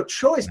you have no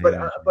choice. But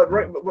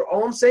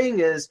all I'm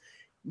saying is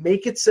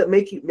make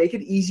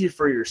it easier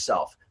for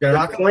yourself.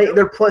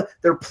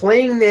 They're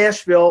playing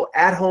Nashville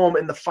at home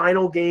in the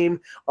final game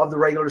of the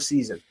regular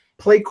season.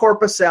 Play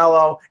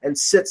Korpisalo and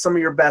sit some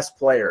of your best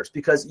players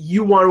because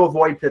you want to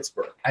avoid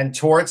Pittsburgh. And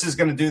Torts is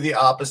going to do the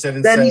opposite.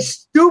 And then he's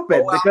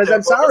stupid because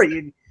I'm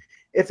sorry.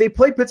 If they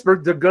play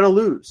Pittsburgh, they're going to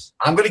lose.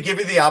 I'm going to give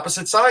you the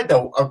opposite side,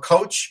 though. A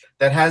coach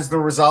that has the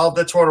resolve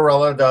that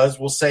Tortorella does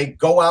will say,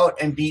 go out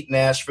and beat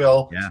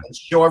Nashville and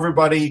show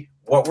everybody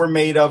what we're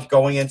made of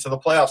going into the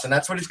playoffs. And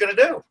that's what he's going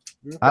to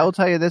do. I will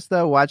tell you this,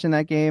 though, watching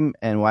that game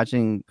and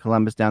watching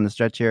Columbus down the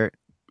stretch here,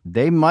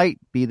 they might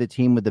be the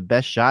team with the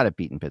best shot at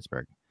beating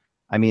Pittsburgh.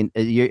 I mean,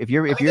 if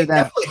you're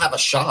definitely have a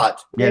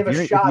shot. Yeah,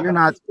 if you're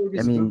not,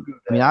 I mean,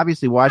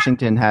 obviously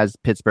Washington has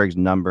Pittsburgh's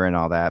number and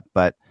all that,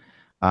 but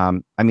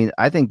I mean,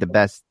 I think the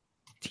best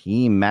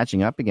team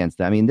matching up against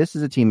them. I mean, this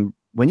is a team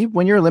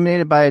when you're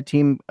eliminated by a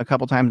team a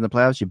couple times in the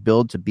playoffs, you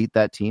build to beat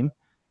that team.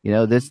 You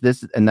know, this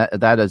and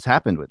that has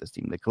happened with this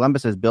team. The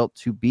Columbus has built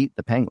to beat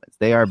the Penguins.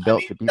 They are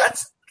built to beat.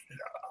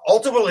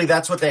 Ultimately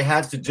that's what they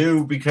had to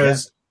do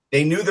because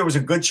they knew there was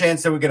a good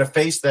chance they were going to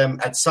face them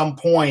at some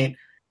point.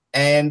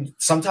 And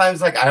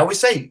sometimes, like I always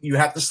say, you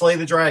have to slay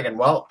the dragon.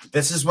 Well,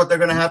 this is what they're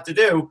going to have to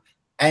do.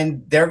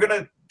 And they're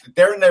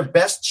in their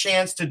best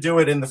chance to do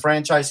it in the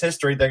franchise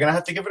history. They're going to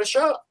have to give it a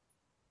shot.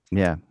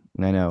 Yeah,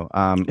 I know.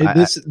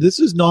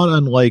 This is not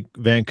unlike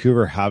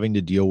Vancouver having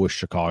to deal with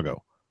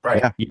Chicago.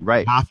 Right. Yeah,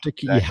 right.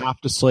 You have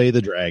to slay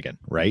the dragon,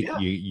 right? Yeah.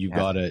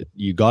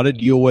 You gotta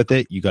deal with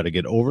it. You got to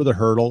get over the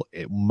hurdle.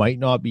 It might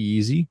not be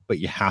easy, but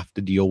you have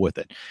to deal with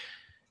it.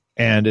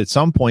 And at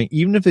some point,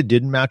 even if it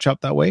didn't match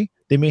up that way,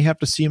 they may have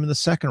to see him in the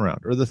second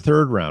round or the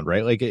third round,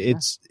 right? Like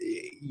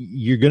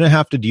you're going to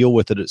have to deal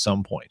with it at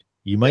some point.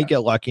 You might get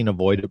lucky and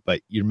avoid it,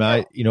 but you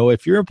might,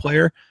 if you're a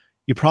player,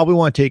 you probably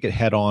want to take it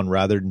head on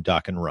rather than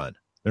duck and run.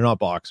 They're not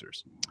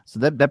boxers. So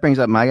that brings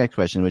up my next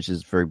question, which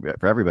is for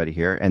everybody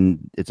here.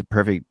 And it's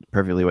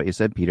perfectly what you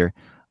said, Peter.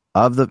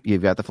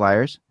 You've got the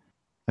Flyers.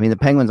 I mean, the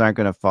Penguins aren't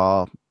going to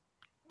fall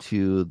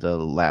to the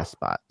last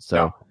spot.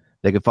 So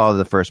they could fall to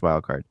the first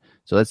wild card.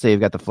 So let's say you've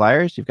got the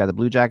Flyers, you've got the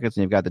Blue Jackets,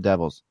 and you've got the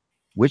Devils.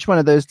 Which one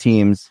of those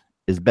teams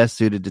is best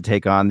suited to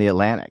take on the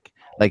Atlantic?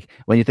 Like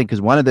when you think,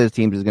 because one of those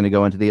teams is going to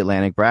go into the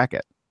Atlantic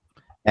bracket,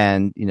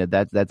 and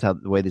that's how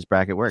the way this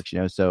bracket works.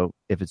 So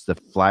if it's the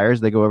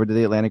Flyers, they go over to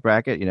the Atlantic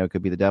bracket. It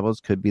could be the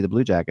Devils, could be the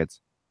Blue Jackets.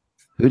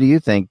 Who do you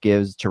think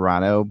gives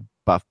Toronto,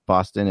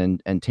 Boston,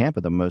 and Tampa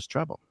the most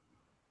trouble?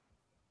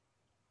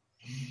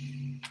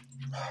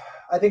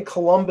 I think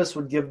Columbus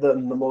would give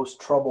them the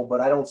most trouble,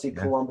 but I don't see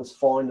Columbus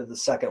falling to the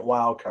second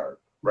wild card.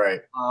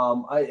 Right.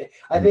 I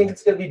think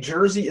it's going to be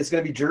Jersey. It's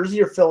going to be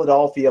Jersey or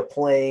Philadelphia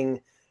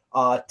playing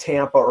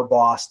Tampa or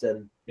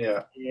Boston.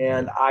 Yeah.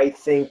 And I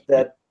think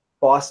that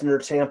Boston or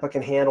Tampa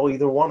can handle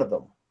either one of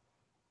them.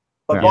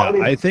 But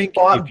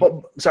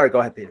sorry, go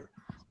ahead, Peter.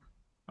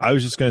 I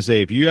was just going to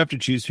say, if you have to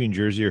choose between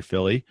Jersey or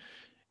Philly,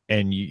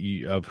 and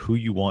you of who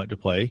you want to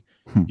play,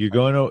 you're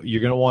going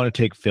to want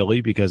to take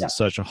Philly because it's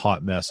such a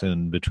hot mess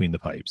in between the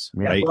pipes,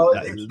 right? Well,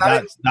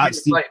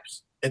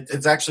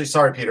 it's actually,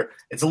 sorry, Peter.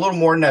 It's a little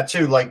more than that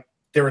too. Like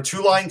they're a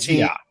 2-line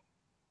team. Yeah.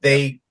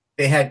 They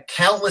had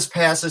countless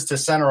passes to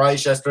center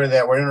ice yesterday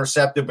that were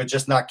intercepted, but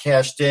just not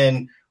cashed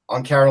in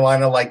on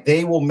Carolina. Like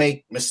they will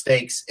make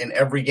mistakes in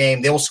every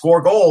game. They will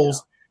score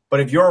goals, but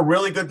if you're a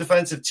really good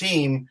defensive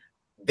team,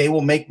 they will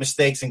make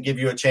mistakes and give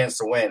you a chance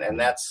to win. And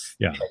that's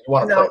you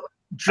want to play.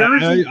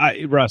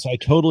 Jersey. Russ, I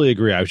totally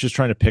agree. I was just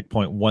trying to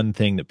pinpoint one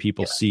thing that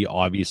people see,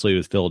 obviously,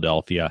 with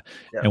Philadelphia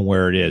and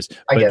where it is.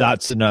 But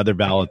that's another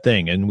valid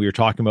thing. And we were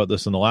talking about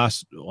this on the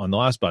last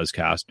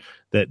BuzzCast,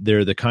 that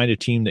they're the kind of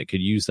team that could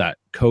use that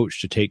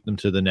coach to take them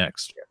to the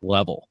next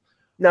level.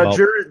 Now,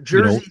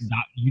 Jersey,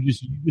 you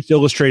just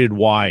illustrated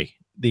why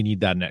they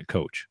need that net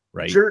coach,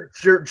 right?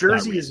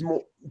 Jersey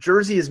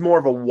is more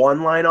of a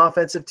one-line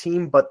offensive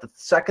team, but the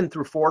second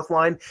through fourth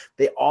line,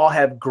 they all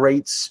have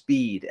great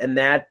speed, and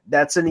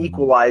that's an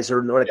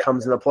equalizer when it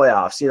comes in the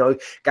playoffs.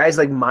 Guys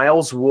like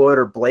Miles Wood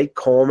or Blake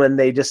Coleman,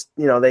 they just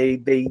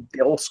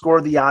they'll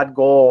score the odd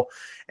goal,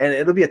 and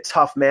it'll be a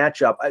tough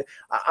matchup.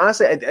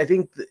 I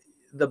think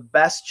the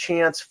best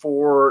chance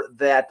for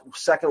that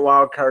second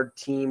wild card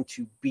team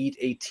to beat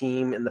a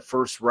team in the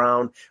first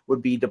round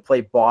would be to play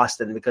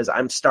Boston, because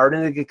I'm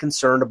starting to get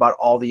concerned about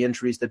all the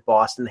injuries that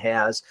Boston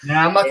has.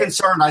 Yeah, I'm not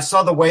concerned. I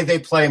saw the way they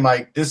play,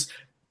 Mike.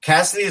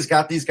 Cassidy has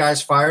got these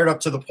guys fired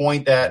up to the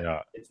point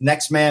that it's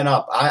next man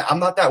up. I'm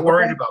not that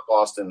worried about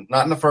Boston,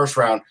 not in the first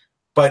round.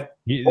 But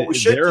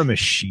they're a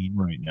machine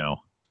right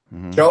now.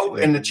 Mm-hmm. Joe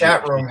in the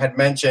chat room had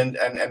mentioned,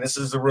 and this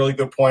is a really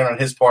good point on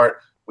his part,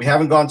 we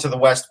haven't gone to the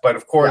West, but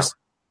of course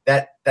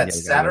that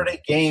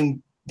Saturday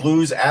game,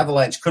 Blues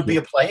Avalanche, could be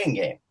a playing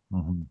game.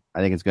 Mm-hmm.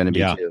 I think it's going to be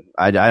too.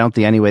 I don't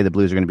think any way the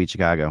Blues are going to beat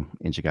Chicago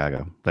in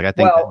Chicago. Like I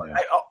think.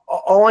 Well,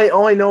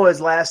 all I know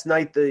is last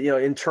night,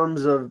 in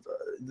terms of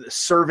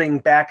serving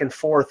back and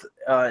forth,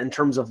 in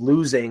terms of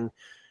losing,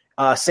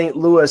 St.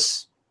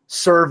 Louis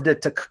served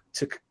it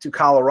to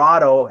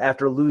Colorado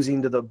after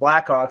losing to the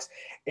Blackhawks,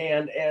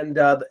 and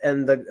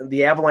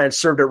the Avalanche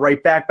served it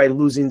right back by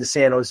losing to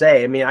San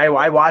Jose. I mean,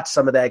 I watched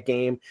some of that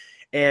game,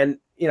 and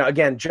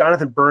again,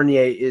 Jonathan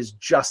Bernier is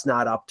just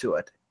not up to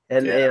it,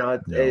 and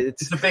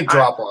it's a big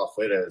drop off.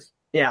 It is.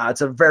 Yeah,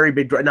 it's a very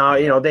big drop.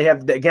 Now they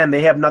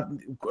have not.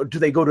 Do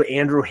they go to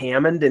Andrew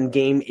Hammond in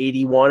game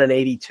 81 and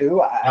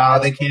 82? No,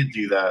 they can't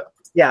do that.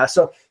 Yeah,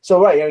 so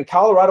right. I mean,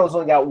 Colorado's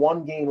only got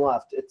one game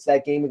left. It's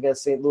that game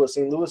against St. Louis.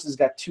 St. Louis has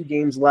got 2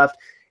 games left,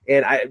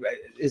 and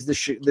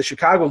the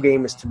Chicago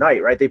game is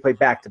tonight, right? They play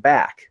back to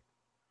back.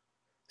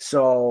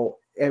 So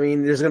I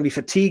mean, there's going to be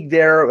fatigue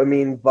there. I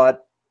mean,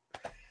 but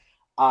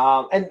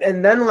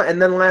and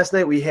then last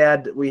night we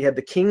had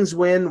the Kings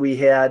win. We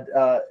had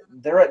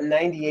they're at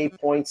 98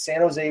 points.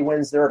 San Jose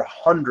wins. They're at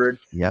 100.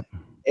 Yep.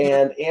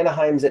 And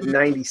Anaheim's at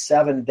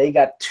 97. They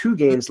got 2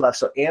 games left,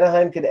 so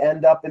Anaheim could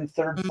end up in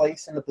 3rd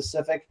place in the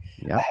Pacific,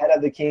 ahead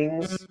of the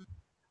Kings.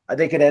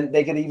 They could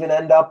even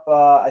end up.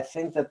 I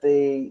think that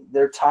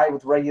they're tied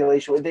with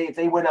regulation. If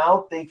they win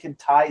out, they could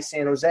tie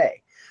San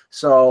Jose.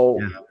 So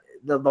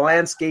the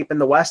landscape in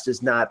the West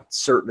is not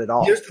certain at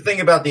all. Here's the thing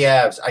about the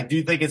Avs. I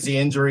do think it's the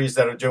injuries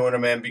that are doing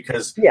them in,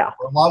 because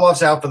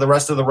Varlamov's out for the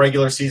rest of the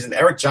regular season.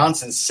 Eric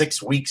Johnson's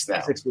 6 weeks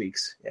now. 6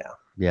 weeks.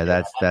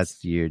 Yeah,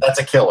 that's huge. That's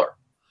a killer.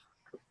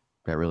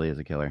 That really is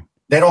a killer.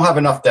 They don't have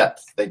enough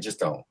depth. They just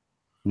don't.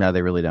 No,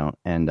 they really don't.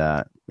 And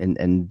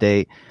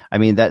they, I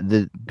mean,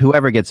 that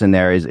whoever gets in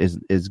there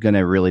is going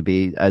to really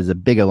be as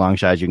big a long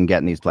shot as you can get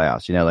in these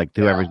playoffs. Like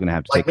whoever's going to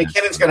have to take.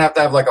 McKinnon's going to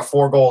have like a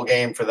 4-goal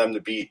game for them to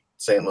beat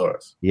St.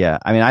 Louis. Yeah,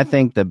 I mean, I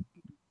think the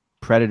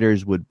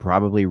Predators would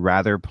probably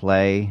rather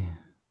play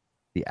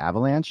the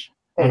Avalanche.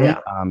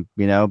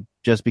 Mm-hmm.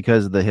 Just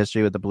because of the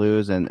history with the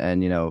Blues, and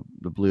the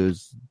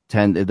Blues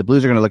are going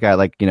to look at it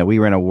like, we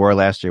were in a war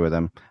last year with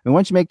them. I mean,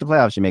 once you make the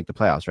playoffs, you make the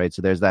playoffs, right?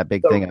 So there's that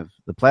big thing of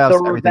the playoffs.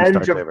 The revenge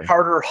of over.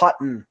 Carter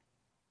Hutton.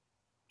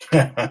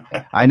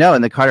 I know,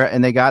 and they're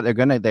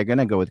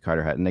gonna go with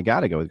Carter Hutton. They got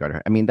to go with Carter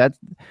Hutton. I mean,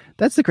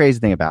 that's the crazy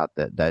thing about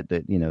that.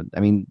 I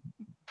mean,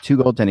 2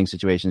 goaltending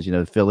situations.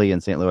 Philly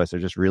and St. Louis are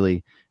just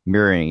really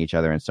mirroring each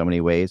other in so many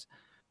ways.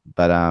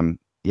 But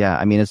yeah,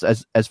 I mean,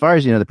 as far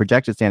as the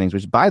projected standings,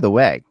 which, by the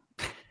way,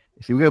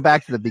 if you go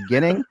back to the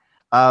beginning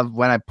of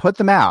when I put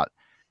them out,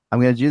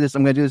 I'm going to do this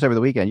over the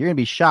weekend. You're going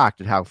to be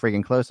shocked at how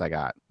freaking close I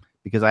got,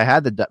 because I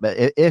had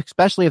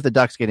especially if the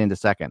Ducks get into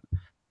second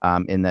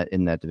in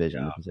that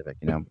division in the Pacific,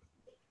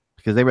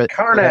 because they were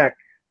Karnak.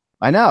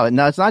 I know.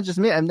 No, it's not just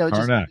me. No,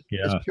 Karnak,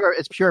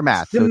 it's pure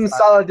math. Sim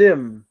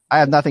Saladim. I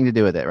have nothing to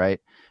do with it, right?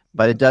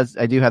 But it does.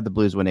 I do have the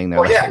Blues winning there.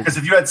 Well, yeah, because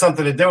if you had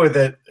something to do with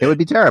it, it would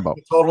be terrible.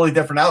 A totally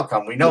different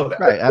outcome. We know that,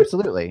 right?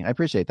 Absolutely. I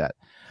appreciate that.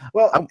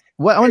 Well, I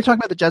want to talk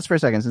about the Jets for a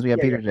second, since we have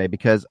Peter today,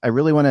 because I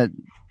really want to.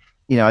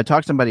 I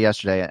talked to somebody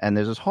yesterday, and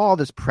there's all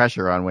this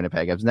pressure on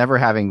Winnipeg of never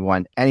having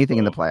won anything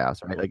in the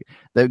playoffs, right? Like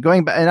they're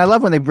going back, and I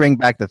love when they bring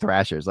back the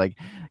Thrashers. Like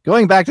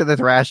going back to the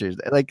Thrashers,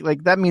 like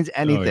that means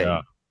anything. Oh,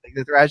 yeah. Like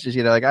the Thrashers,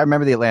 like I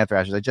remember the Atlanta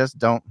Thrashers. I just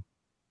don't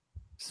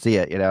see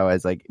it,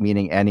 as like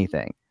meaning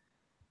anything.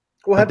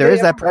 Well, but there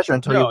is that pressure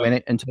until you win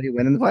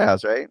in the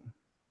playoffs, right?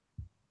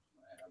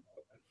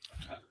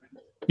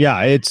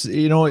 Yeah, it's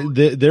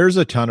there's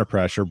a ton of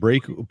pressure.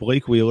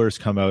 Blake Wheeler's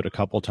come out a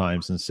couple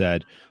times and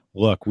said,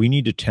 "Look, we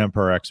need to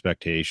temper our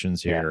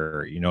expectations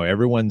here."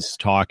 Everyone's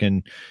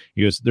talking.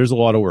 He goes, "There's a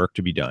lot of work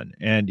to be done,"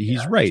 and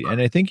he's right. And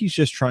I think he's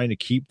just trying to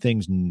keep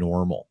things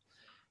normal.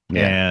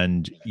 Yeah.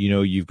 And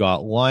you've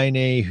got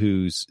Laine,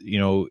 who's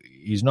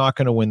he's not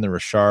going to win the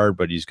Richard,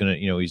 but he's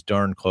going to he's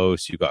darn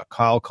close. You've got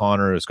Kyle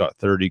Connor, who's got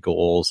 30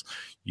 goals.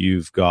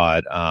 You've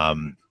got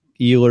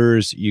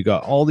Ehlers. You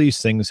got all these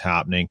things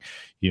happening.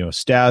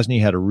 Stasny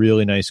had a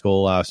really nice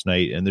goal last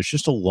night, and there's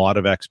just a lot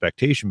of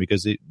expectation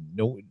because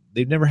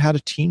they've never had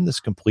a team this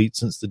complete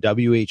since the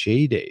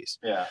WHA days.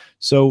 Yeah.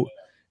 So.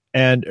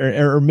 And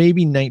or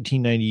maybe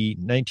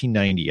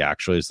 1990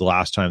 actually is the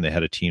last time they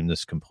had a team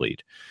this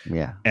complete.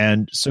 Yeah.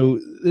 And so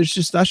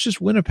that's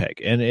just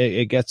Winnipeg, and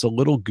it gets a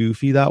little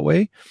goofy that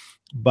way.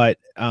 But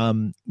I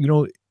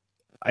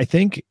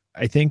think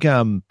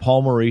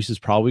Paul Maurice is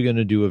probably going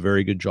to do a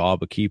very good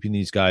job of keeping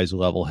these guys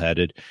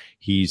level-headed.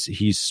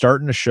 He's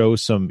starting to show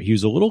some. He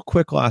was a little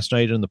quick last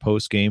night in the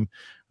post game.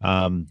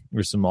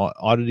 There's some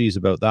oddities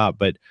about that,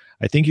 but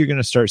I think you're going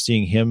to start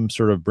seeing him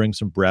sort of bring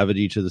some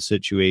brevity to the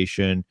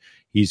situation.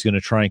 He's going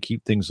to try and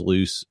keep things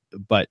loose.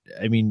 But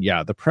I mean,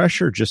 the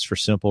pressure, just for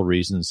simple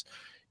reasons,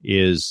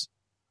 is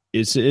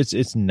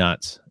it's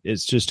nuts.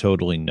 It's just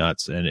totally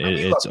nuts, and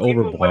it's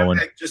overblown.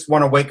 They just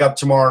want to wake up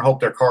tomorrow and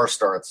hope their car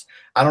starts.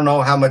 I don't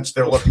know how much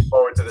they're looking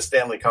forward to the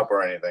Stanley Cup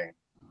or anything.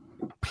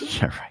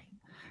 Yeah,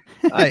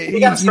 right.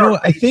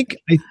 I think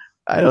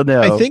I don't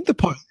know. I think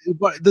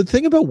the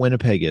thing about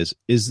Winnipeg is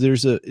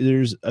there's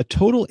a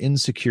total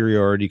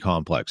insecurity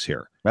complex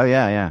here. Oh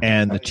yeah.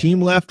 And the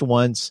team left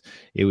once.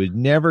 It would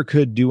never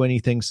could do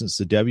anything since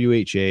the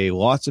WHA.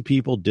 Lots of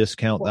people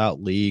discount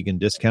that league and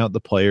discount the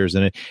players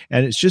in it.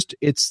 And it's just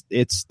it's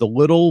the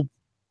little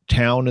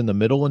town in the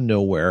middle of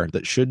nowhere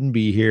that shouldn't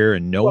be here,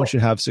 and no one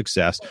should have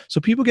success.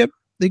 So people get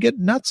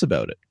nuts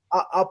about it.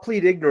 I'll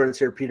plead ignorance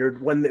here, Peter.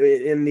 When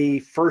in the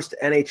first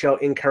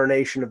NHL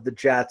incarnation of the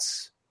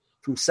Jets,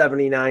 from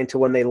 79 to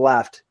when they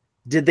left,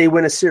 did they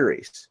win a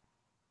series?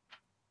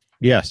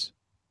 Yes.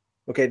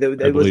 Okay. I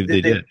believe they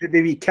did.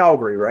 They beat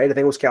Calgary, right? I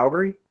think it was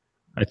Calgary.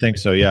 I think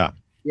so. Yeah.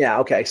 Yeah.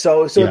 Okay.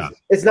 So yeah.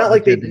 It's not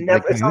like they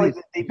never. It's not like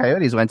they.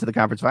 Coyotes went to the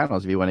conference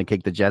finals. If you want to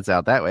kick the Jets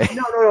out that way.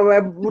 No. We're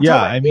in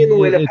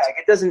Winnipeg.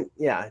 It doesn't.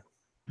 Yeah.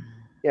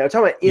 Yeah. We're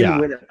talking about in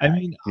Winnipeg. I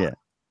mean, yeah.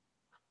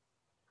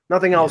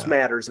 Nothing else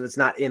matters if it's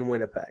not in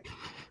Winnipeg.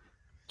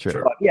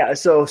 True. But yeah.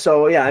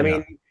 So yeah. I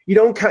mean. You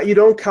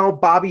don't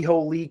count Bobby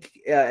Holik,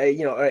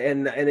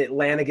 and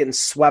Atlanta getting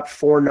swept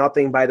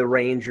 4-0 by the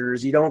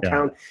Rangers. You don't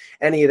count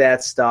any of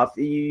that stuff.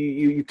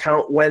 You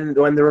count when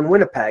they're in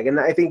Winnipeg, and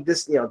I think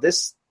this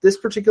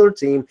particular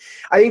team.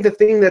 I think the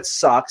thing that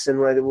sucks, and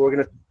we're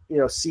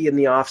gonna see in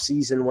the off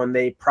season when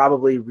they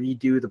probably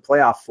redo the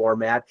playoff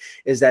format,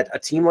 is that a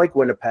team like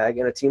Winnipeg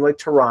and a team like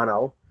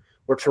Toronto,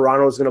 where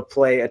Toronto is going to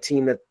play a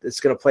team that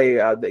is going to play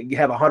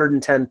have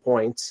 110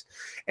 points,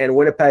 and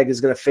Winnipeg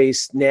is going to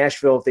face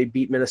Nashville if they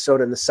beat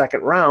Minnesota in the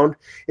second round,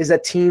 is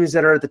that teams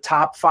that are at the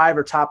top 5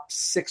 or top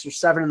 6 or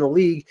 7 in the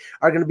league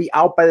are going to be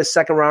out by the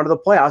second round of the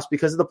playoffs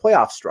because of the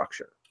playoff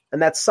structure.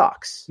 And that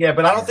sucks. Yeah,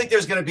 but I don't think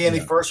there's going to be any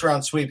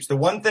first-round sweeps. The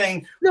one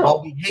thing,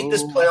 while we hate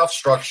this playoff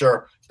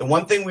structure, the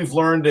one thing we've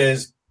learned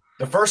is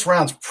the first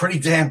round's pretty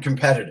damn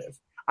competitive.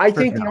 I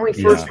think the only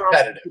first round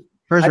competitive.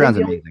 First round's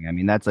amazing. I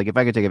mean, that's like if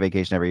I could take a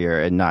vacation every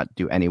year and not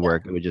do any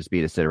work, it would just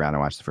be to sit around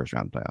and watch the first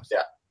round of the playoffs.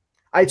 Yeah.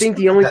 I think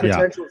the only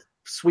potential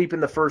sweep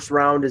in the first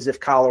round is if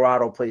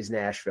Colorado plays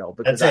Nashville.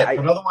 Because that's it.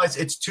 But otherwise,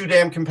 it's too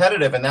damn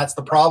competitive. And that's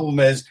the problem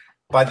is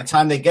by the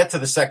time they get to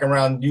the second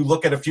round, you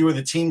look at a few of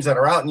the teams that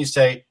are out and you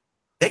say,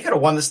 they could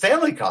have won the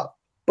Stanley Cup.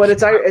 But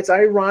it's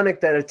ironic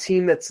that a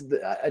team that's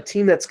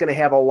going to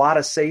have a lot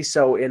of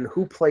say-so in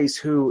who plays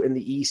who in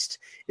the East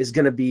is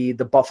going to be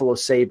the Buffalo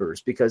Sabres,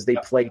 because they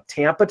play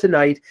Tampa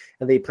tonight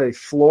and they play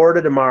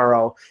Florida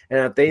tomorrow. And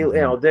if they,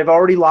 they've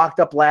already locked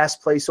up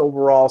last place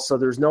overall, so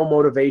there's no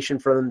motivation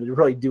for them to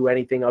really do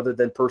anything other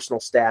than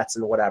personal stats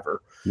and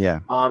whatever. Yeah.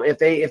 If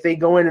they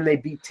go in and they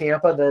beat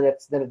Tampa, then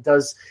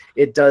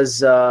it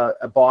does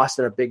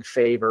Boston a big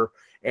favor.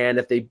 And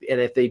if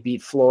they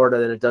beat Florida,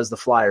 then it does the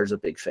Flyers a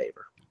big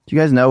favor. Do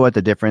you guys know what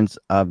the difference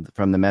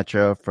from the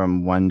Metro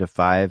from 1 to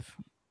 5?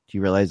 Do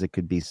you realize it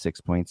could be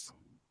 6 points?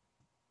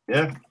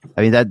 Yeah,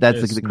 I mean that's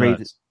the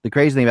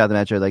crazy thing about the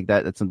Metro. Like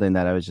that's something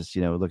that I was just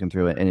looking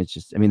through it, and it's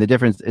just the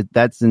difference.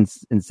 That's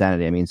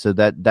insanity. I mean, so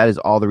that is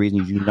all the reason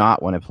you do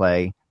not want to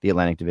play the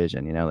Atlantic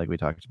Division. Like we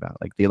talked about,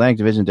 like the Atlantic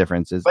Division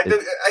difference is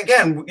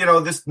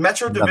this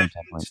Metro Division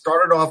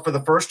started off for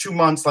the first 2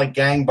 months like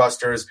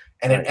gangbusters,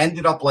 and it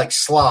ended up like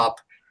slop.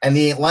 And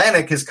the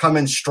Atlantic is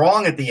coming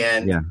strong at the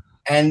end. Yeah.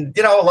 And,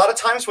 a lot of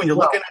times when you're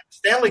looking at the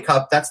Stanley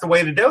Cup, that's the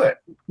way to do it.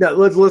 No,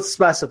 let's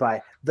specify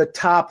the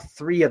top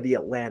 3 of the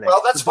Atlantic.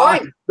 Well, that's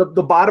fine. The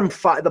bottom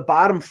 5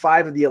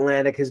 of the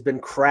Atlantic has been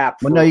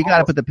crap. Well, no, you got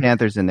to put the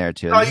Panthers in there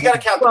too. No, you got to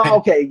count the Panthers.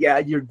 Okay,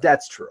 yeah,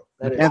 that's true.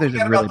 The Panthers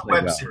have really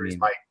played well. Series,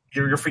 Mike.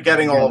 You're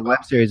forgetting all of the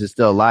web series is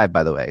still alive,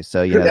 by the way.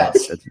 So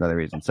that's another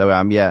reason. So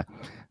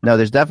no,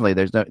 there's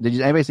no.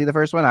 Did anybody see the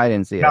first one? I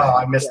didn't see it. No,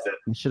 I missed it.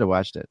 You should have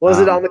watched it. Was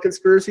it on the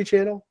Conspiracy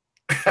Channel?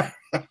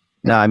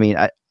 No, I mean,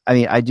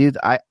 I do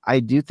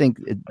think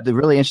the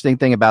really interesting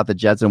thing about the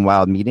Jets and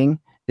Wild meeting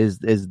are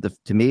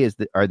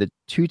the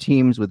two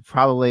teams with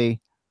probably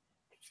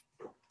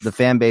the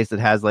fan base that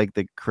has like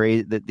the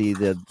crazy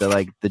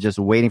the just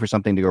waiting for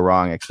something to go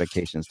wrong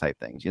expectations type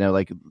things.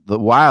 Like the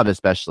Wild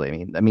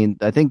especially. I mean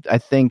I think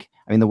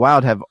the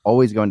Wild have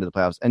always gone to the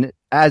playoffs, and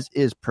as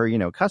is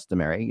per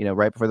customary,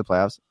 right before the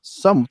playoffs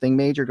something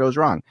major goes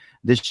wrong.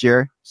 This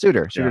year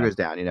Suter goes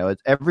down.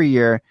 It's every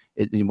year.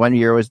 1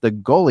 year was the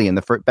goalie in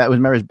the first. That was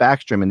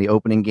Backstrom in the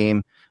opening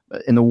game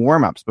in the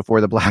warm-ups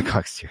before the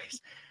Blackhawks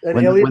series. And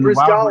when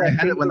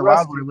the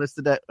Wild were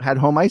listed that had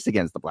home ice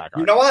against the Blackhawks.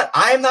 You know what?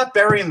 I am not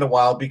burying the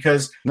Wild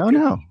because no.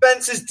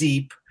 defense is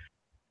deep.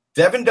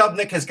 Devin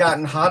Dubnyk has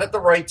gotten hot at the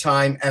right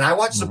time, and I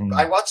watched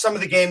some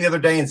of the game the other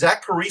day, and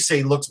Zach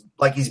Parise looks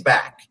like he's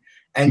back.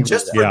 And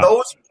just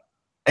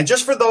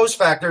for those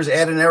factors,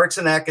 add an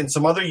Eriksson Ek and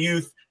some other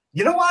youth.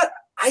 You know what?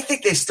 I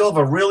think they still have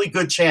a really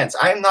good chance.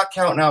 I am not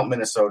counting out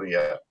Minnesota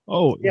yet.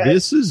 Oh, yeah.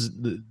 This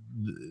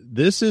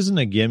isn't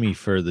a gimme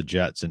for the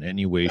Jets in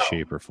any way,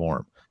 shape, or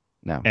form.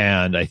 No.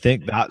 And I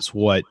think that's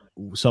what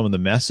some of the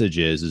message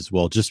is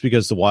well, just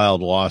because the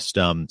Wild lost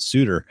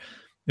Suter,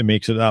 it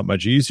makes it that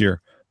much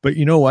easier. But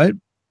you know what?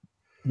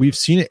 we've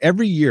seen it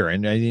every year,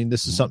 and I mean,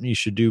 this is something you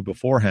should do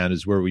beforehand,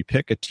 is where we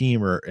pick a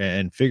team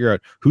and figure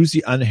out who's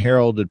the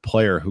unheralded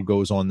player who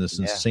goes on this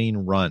insane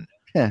run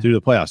through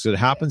the playoffs. So it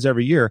happens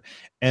every year,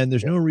 and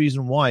there's no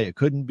reason why it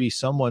couldn't be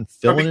someone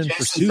filling in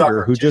for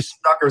Suter who just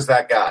Stucker's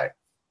that guy.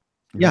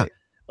 Yeah.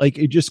 Like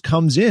it just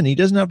comes in. He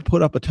doesn't have to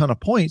put up a ton of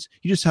points.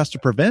 He just has to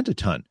prevent a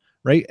ton.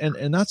 Right.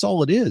 And that's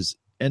all it is.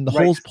 And the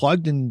hole's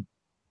plugged and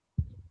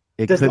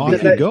Does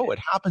that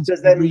happens.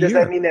 Does that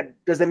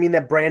mean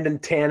that Brandon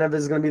Tanev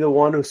is going to be the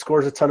one who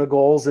scores a ton of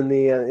goals in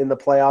the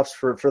playoffs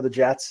for the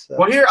Jets?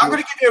 Well, here I'm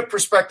going to give you a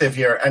perspective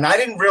here, and I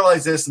didn't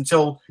realize this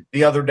until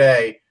the other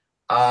day.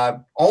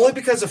 Only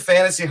because of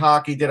fantasy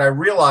hockey did I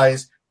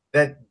realize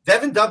that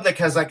Devin Dubnyk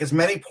has like as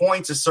many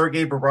points as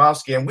Sergei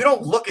Bobrovsky, and we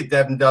don't look at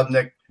Devin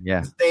Dubnyk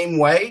the same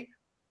way,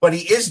 but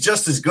he is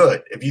just as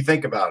good if you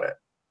think about it.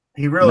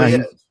 He really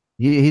is.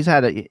 He's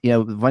had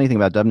the funny thing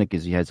about Dubnyk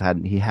is he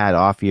had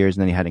off years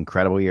and then he had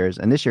incredible years,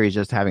 and this year he's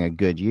just having a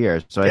good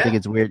year. So I think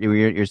it's weird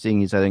you're seeing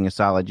he's having a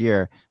solid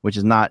year, which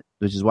is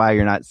why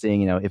you're not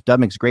seeing, if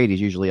Dubnyk's great,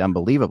 he's usually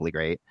unbelievably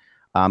great.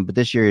 But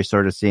this year you're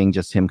sort of seeing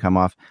just him come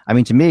off. I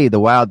mean, to me, the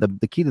Wild,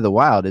 the key to the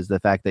Wild is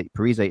the fact that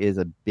Parise is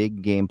a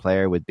big game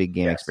player with big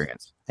game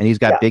experience, and he's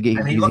got big.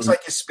 And he looks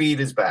like his speed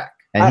is back.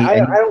 And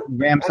he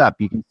ramps up.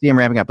 You can see him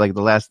ramping up. Like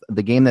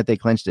the game that they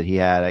clinched it, he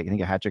had I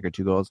think a hat trick or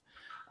 2 goals.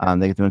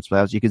 They get through in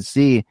playoffs. You could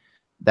see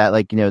that,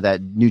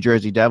 that New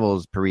Jersey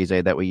Devils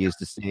Parise that we used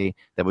to see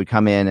that would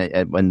come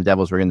in when the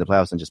Devils were in the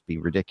playoffs and just be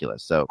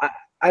ridiculous. So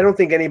I don't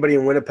think anybody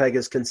in Winnipeg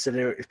is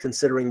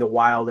considering the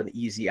Wild an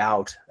easy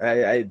out.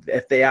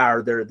 If they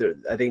are,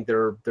 I think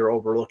they're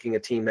overlooking a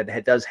team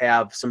that does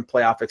have some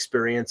playoff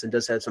experience and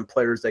does have some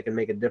players that can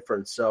make a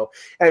difference. So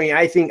I mean,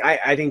 I think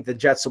the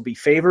Jets will be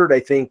favored. I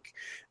think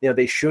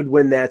they should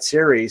win that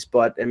series,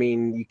 but I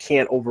mean, you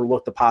can't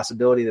overlook the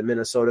possibility that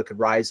Minnesota could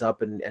rise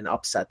up and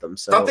upset them.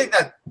 So something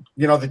that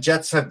the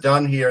Jets have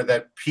done here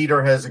that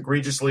Peter has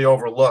egregiously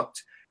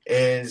overlooked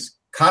is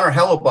Connor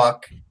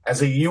Hellebuck,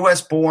 as a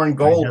U.S.-born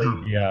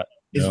goalie,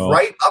 is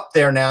right up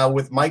there now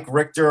with Mike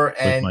Richter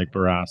and Mike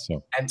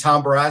Barrasso and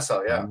Tom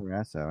Barrasso. Yeah, Tom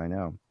Barrasso, I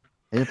know.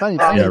 It's funny,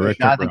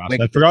 Richter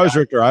Barrasso. I forgot it was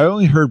Richter. I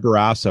only heard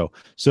Barrasso.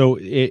 So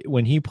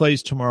when he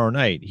plays tomorrow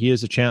night, he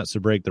has a chance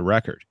to break the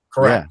record.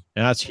 Correct,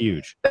 and that's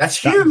huge. That's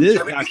huge.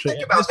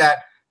 Think about that.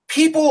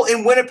 People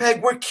in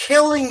Winnipeg were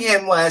killing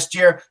him last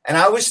year, and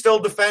I was still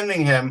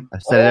defending him.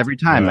 I've said it every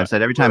time.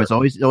 It's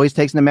always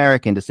takes an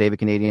American to save a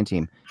Canadian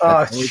team.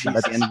 At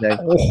the end of the day.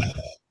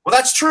 Well,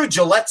 that's true.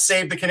 Gillette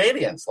saved the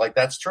Canadians.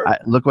 That's true.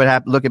 Look what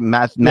happened. Look at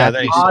Austin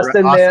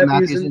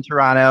Matthews in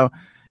Toronto.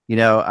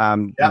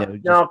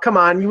 No, come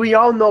on. We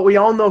all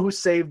know who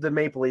saved the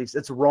Maple Leafs.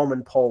 It's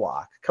Roman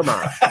Polak. Come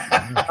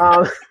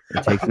on.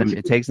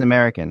 It takes an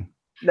American.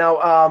 Now,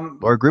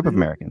 or a group of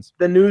Americans.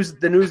 The news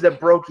that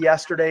broke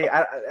yesterday,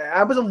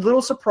 I was a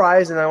little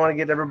surprised, and I want to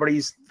get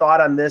everybody's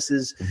thought on this,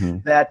 is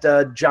that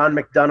John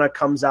McDonough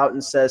comes out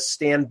and says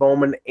Stan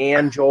Bowman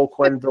and Joel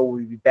Quenneville will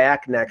be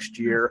back next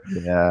year.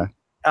 Yeah.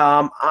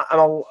 I'm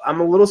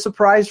a little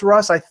surprised,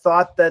 Russ. I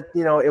thought that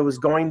it was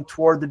going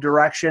toward the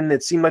direction.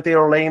 It seemed like they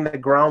were laying the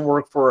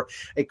groundwork for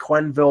a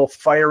Quenneville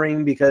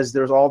firing, because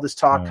there's all this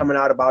talk coming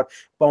out about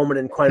Bowman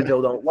and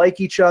Quenneville don't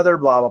like each other,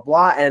 blah blah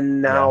blah,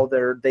 and now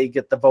they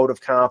get the vote of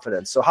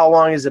confidence. So how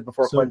long is it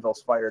before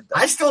Quenneville's fired?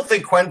 Then? I still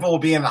think Quenneville will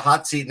be in the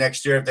hot seat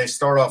next year if they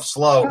start off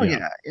slow. Oh,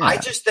 yeah. I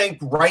just think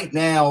right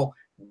now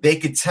they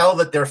could tell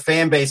that their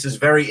fan base is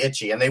very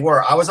itchy, and they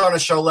were. I was on a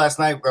show last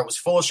night where it was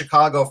full of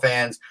Chicago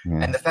fans,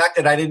 and the fact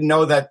that I didn't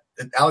know that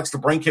Alex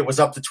DeBrincat was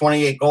up to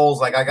 28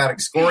 goals, I got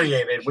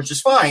excoriated, which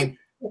is fine.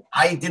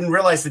 I didn't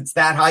realize it's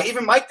that high.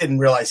 Even Mike didn't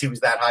realize he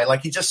was that high.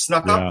 He just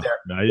snuck up there.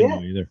 No, I didn't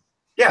know either.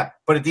 Yeah,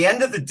 but at the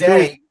end of the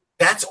day,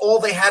 that's all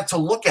they have to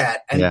look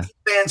at, and these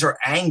fans are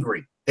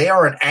angry. They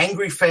are an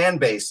angry fan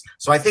base,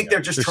 so I think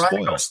they're just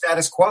trying to go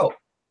status quo.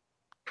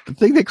 The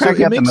thing that cracks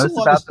me up the most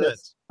about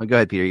this. Oh, go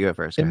ahead, Peter. You go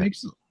first.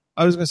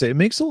 I was going to say, it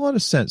makes a lot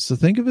of sense. So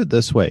think of it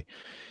this way.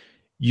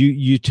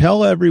 You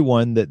tell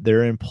everyone that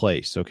they're in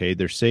place, okay?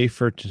 They're safe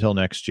until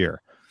next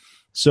year.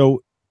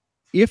 So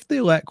if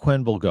they let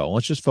Quenneville go,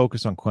 let's just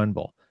focus on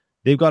Quenneville.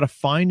 They've got to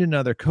find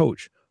another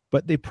coach,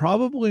 but they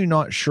probably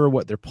not sure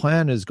what their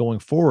plan is going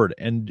forward.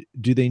 And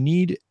do they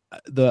need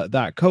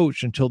that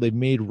coach until they've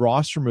made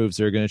roster moves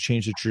that are going to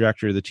change the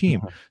trajectory of the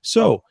team?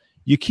 So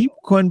you keep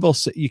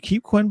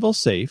Quenneville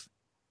safe.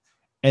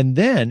 And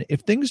then if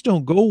things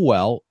don't go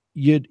well,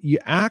 you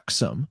axe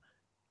them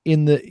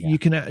you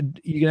can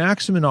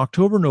axe them in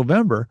October,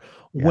 November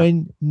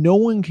when no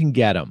one can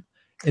get them.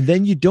 And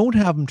then you don't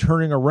have them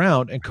turning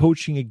around and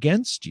coaching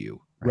against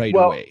you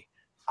away.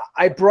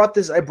 I brought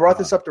this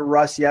up to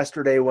Russ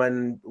yesterday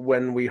when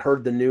we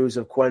heard the news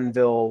of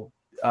Quenneville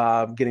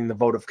getting the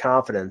vote of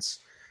confidence.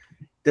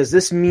 Does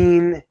this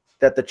mean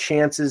that the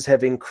chances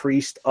have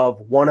increased of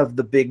one of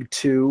the big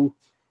two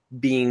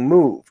being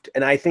moved?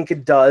 And I think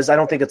it does. I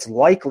don't think it's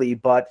likely,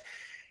 but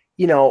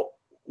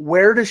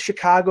where does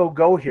Chicago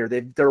go here?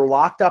 They're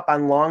locked up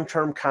on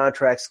long-term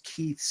contracts.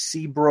 Keith,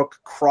 Seabrook,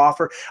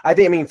 Crawford.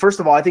 First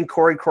of all, I think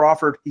Corey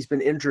Crawford, he's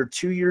been injured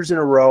 2 years in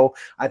a row.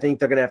 I think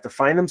they're going to have to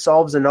find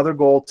themselves another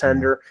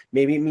goaltender.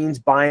 Maybe it means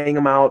buying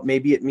him out.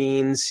 Maybe it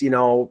means,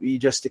 you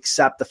just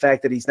accept the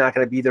fact that he's not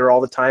going to be there all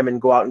the time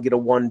and go out and get a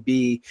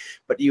 1B.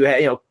 But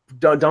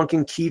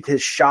Duncan Keith,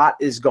 his shot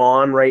is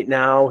gone right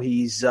now.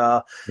 He's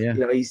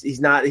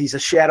he's a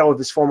shadow of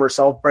his former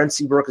self. Brent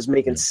Seabrook is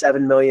making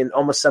 $7 million,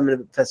 almost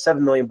 $7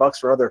 million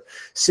for another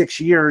 6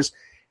 years.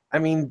 I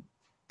think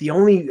the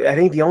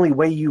only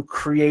way you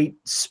create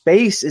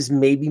space is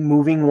maybe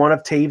moving one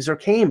of Taves or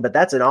Kane, but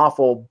that's an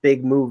awful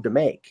big move to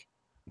make.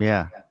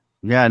 Yeah.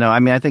 Yeah, no,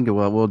 I think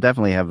we'll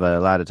definitely have a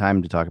lot of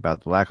time to talk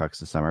about the Blackhawks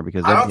this summer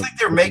because I don't think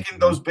they're making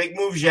those big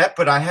moves yet,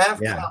 but I have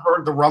kind of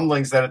heard the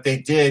rumblings that if they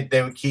did,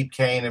 they would keep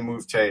Kane and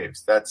move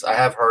Taves. I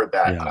have heard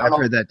that. Yeah, I've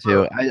heard that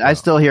too. I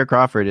still hear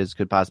Crawford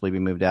could possibly be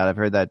moved out. I've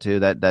heard that too.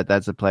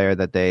 That's a player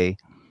that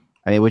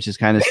which is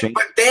kind of strange.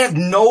 But they have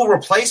no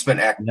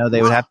replacement. No,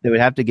 they would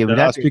have to give it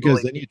up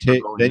because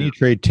then you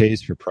trade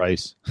Taves for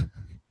Price.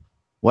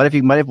 What if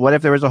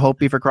there was a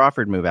Holtby for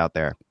Crawford move out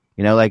there?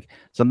 Like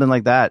something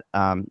like that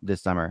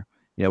this summer.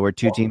 Where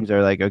two teams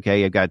are like,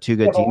 okay, you've got two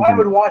good teams. Why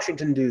would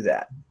Washington do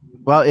that?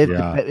 Well,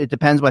 it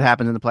depends what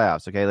happens in the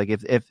playoffs. Okay, like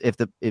if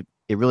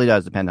it really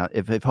does depend on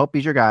if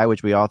Holtby's your guy,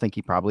 which we all think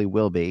he probably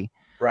will be.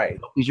 Right.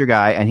 If Holtby's your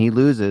guy, and he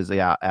loses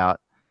out,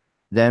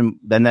 then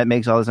that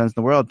makes all the sense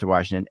in the world to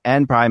Washington,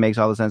 and probably makes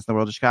all the sense in the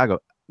world to Chicago.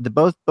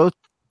 Both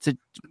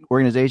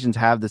organizations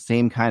have the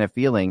same kind of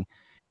feeling.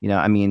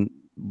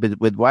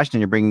 With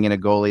Washington, you're bringing in a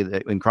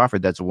goalie in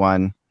Crawford that's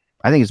won.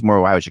 I think it's more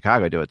why would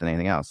Chicago do it than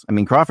anything else.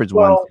 Crawford's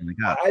won.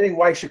 I think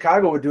why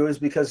Chicago would do it is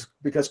because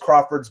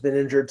Crawford's been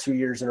injured 2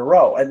 years in a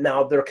row, and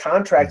now their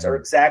contracts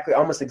are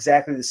almost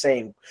exactly the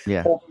same.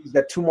 Yeah, Holtby's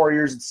got 2 more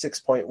years at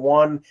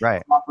 6.1.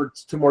 Right.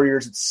 Crawford's 2 more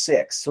years at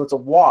 6, so it's a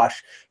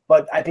wash.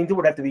 But I think there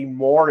would have to be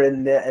more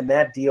in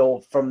that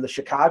deal from the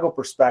Chicago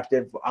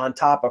perspective on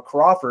top of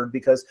Crawford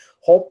because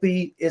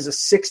Holtby is a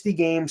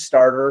 60-game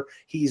starter.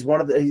 He's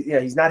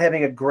he's not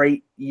having a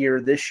great year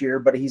this year,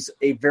 but he's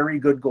a very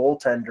good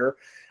goaltender.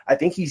 I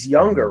think he's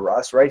younger,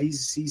 Russ, right?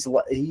 He's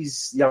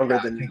younger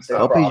than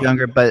Holtby's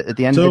younger, but at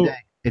the end of the day,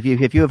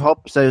 if you have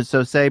hope, so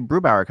say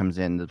Brubauer comes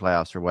in the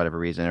playoffs for whatever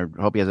reason, or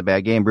Holtby has a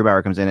bad game,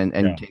 Brubauer comes in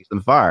and takes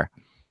them far,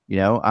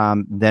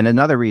 then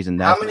another reason.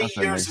 How many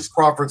years is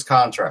Crawford's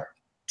contract?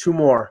 2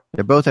 more.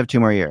 They both have 2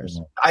 more years.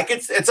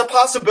 It's a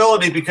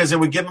possibility because it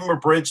would give him a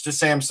bridge to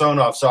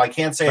Samsonov, so I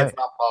can't say it's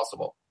not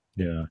possible.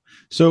 Yeah.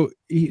 So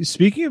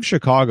speaking of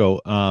Chicago,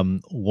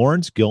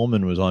 Lawrence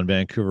Gilman was on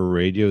Vancouver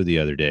radio the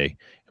other day.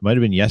 It might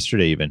have been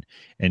yesterday even.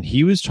 And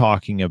he was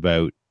talking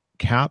about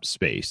cap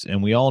space.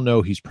 And we all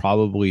know he's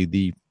probably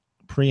the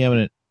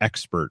preeminent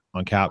expert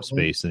on cap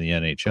space in the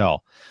NHL.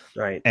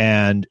 Right.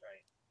 And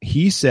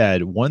he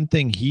said one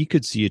thing he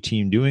could see a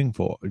team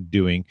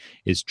doing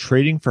is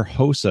trading for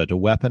Hossa to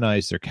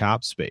weaponize their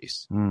cap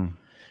space.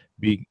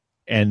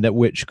 And that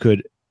which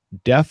could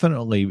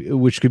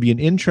be an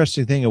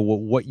interesting thing of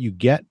what you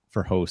get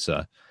for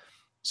Hossa.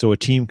 So a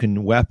team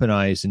can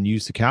weaponize and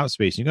use the cap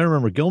space. You got to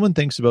remember, Gilman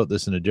thinks about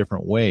this in a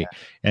different way.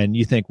 And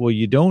you think, well,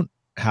 you don't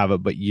have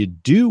it, but you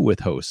do with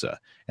Hossa.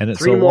 And it's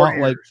 3 a more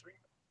lot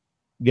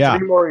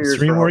years.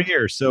 3 more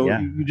years. So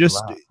you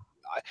just,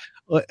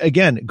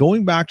 again,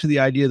 going back to the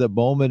idea that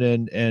Bowman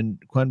and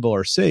Quenneville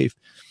are safe,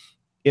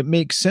 it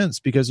makes sense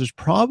because there's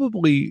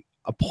probably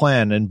a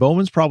plan, and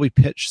Bowman's probably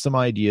pitched some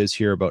ideas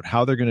here about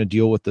how they're going to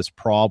deal with this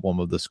problem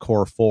of this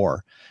core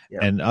 4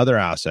 and other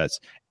assets.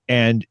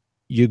 And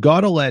you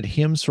got to let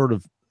him sort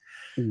of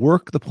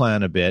work the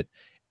plan a bit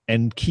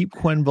and keep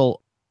Quenneville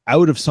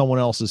out of someone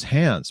else's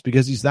hands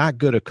because he's that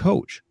good a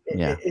coach.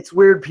 Yeah, it's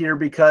weird, Peter,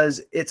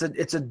 because it's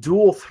a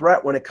dual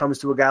threat when it comes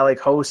to a guy like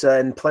Hossa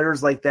and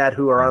players like that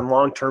who are on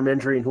long-term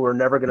injury and who are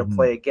never going to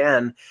play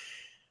again.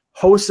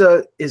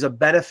 Hossa is a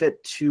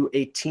benefit to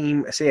a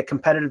team, say a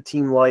competitive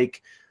team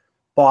like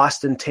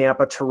Boston,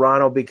 Tampa,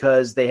 Toronto,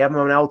 because they have him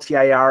on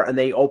LTIR and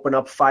they open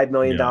up $5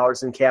 million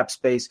in cap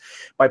space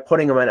by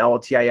putting him on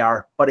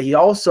LTIR. But he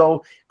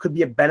also could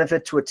be a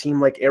benefit to a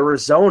team like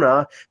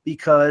Arizona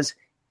because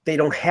they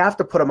don't have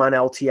to put him on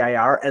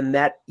LTIR, and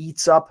that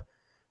eats up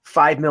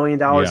 $5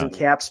 million in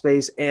cap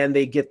space, and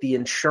they get the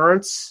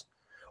insurance.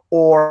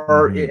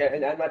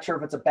 And I'm not sure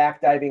if it's a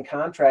backdiving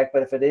contract,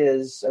 but if it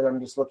is, and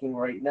I'm just looking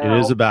right now. It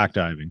is a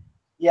backdiving.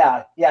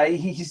 Yeah,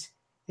 he's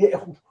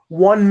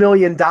 $1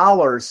 million.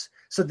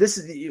 So this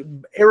is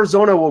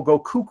Arizona will go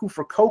cuckoo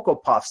for Cocoa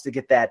Puffs to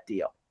get that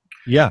deal.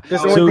 Yeah,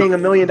 because they're only paying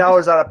 $1 million out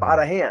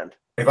of hand.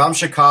 If I'm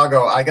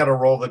Chicago, I got to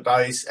roll the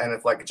dice, and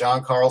if like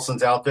John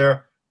Carlson's out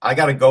there, I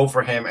got to go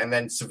for him and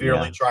then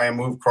severely try and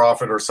move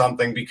Crawford or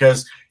something.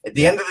 Because at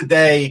the end of the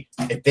day,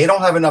 if they don't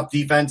have enough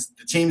defense,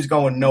 the team's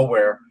going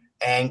nowhere,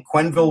 and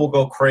Quenneville will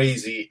go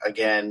crazy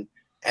again.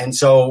 And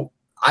so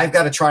I've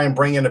got to try and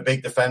bring in a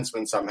big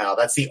defenseman somehow.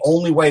 That's the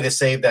only way to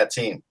save that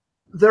team.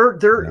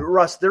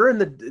 Russ, they're in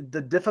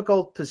the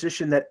difficult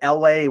position that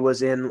LA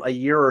was in a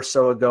year or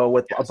so ago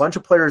with a bunch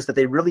of players that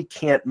they really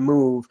can't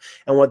move.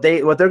 And what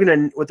they're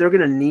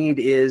gonna need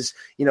is,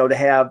 to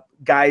have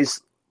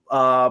guys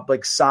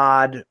like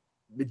Saad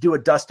do a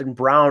Dustin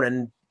Brown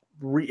and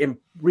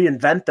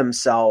reinvent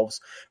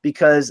themselves,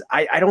 because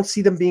I don't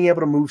see them being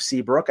able to move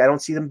Seabrook. I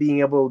don't see them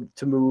being able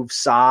to move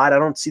Saad. I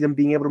don't see them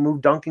being able to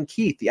move Duncan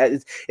Keith.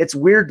 It's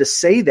weird to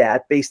say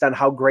that based on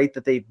how great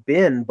that they've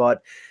been,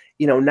 but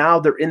now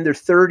they're in their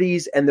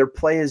 30s and their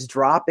play is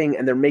dropping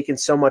and they're making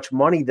so much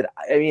money that,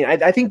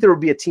 I think there would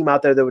be a team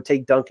out there that would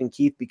take Duncan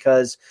Keith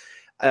because,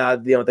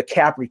 the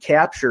cap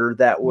recapture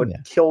that would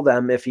kill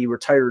them if he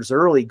retires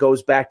early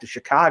goes back to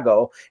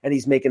Chicago, and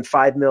he's making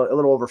a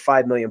little over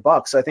 $5 million.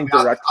 So I think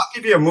I'll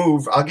give you a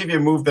move. I'll give you a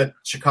move that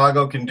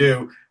Chicago can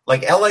do.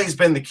 Like LA's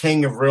been the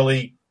king of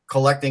really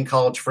collecting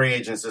college free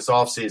agents this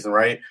offseason,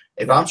 right?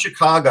 If I'm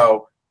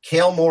Chicago,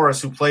 Cale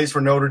Morris, who plays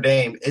for Notre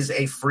Dame, is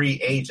a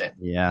free agent.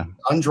 Yeah.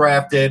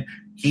 Undrafted.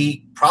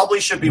 He probably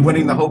should be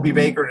winning the Hobie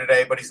Baker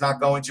today, but he's not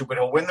going to. But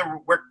he'll win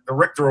the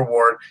Richter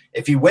Award.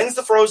 If he wins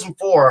the Frozen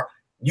Four,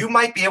 you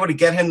might be able to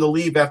get him to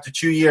leave after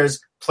 2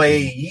 years, play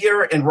a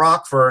year in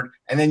Rockford,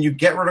 and then you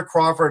get rid of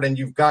Crawford and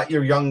you've got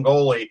your young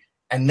goalie.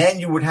 And then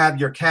you would have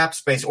your cap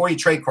space, or you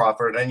trade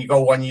Crawford and you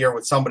go 1 year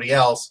with somebody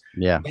else.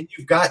 Yeah. And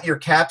you've got your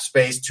cap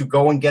space to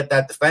go and get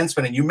that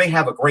defenseman, and you may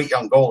have a great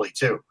young goalie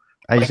too.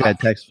 I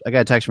got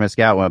a text from a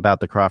scout about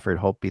the Crawford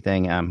Holtby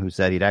thing, who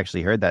said he'd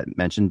actually heard that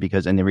mentioned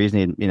and the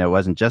reason it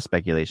wasn't just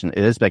speculation.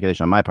 It is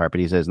speculation on my part,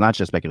 but he says not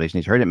just speculation.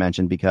 He's heard it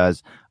mentioned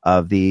because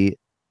of the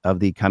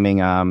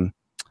coming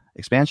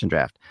expansion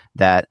draft.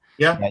 That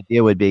the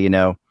idea would be,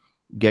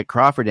 get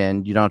Crawford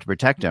in, you don't have to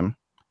protect him.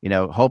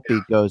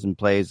 Holtby goes and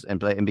plays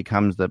and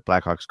becomes the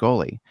Blackhawks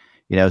goalie.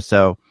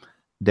 So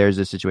there's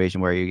a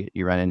situation where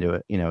you run into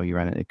it.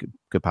 It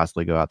could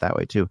possibly go out that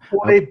way too.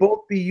 Well, they'd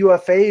both be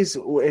UFAs.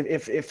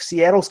 If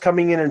Seattle's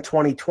coming in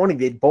 2020,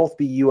 they'd both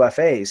be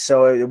UFAs.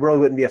 So it really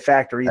wouldn't be a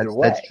factor either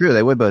way. That's true.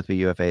 They would both be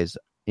UFAs.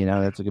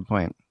 That's a good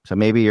point. So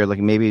maybe you're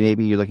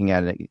looking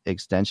at an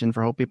extension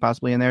for Holtby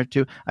possibly in there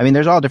too.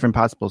 There's all different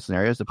possible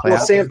scenarios to play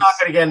out. Sam's not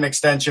going to get an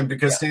extension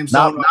because Sam's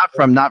not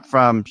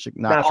from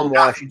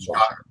Washington.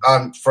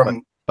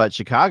 But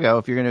Chicago,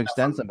 if you're going to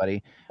extend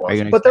somebody, are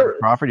you going to extend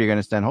Crawford? You're going to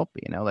extend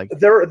Holtby.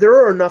 There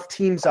are enough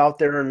teams out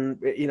there, and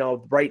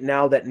right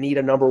now that need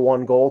a number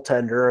one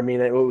goaltender.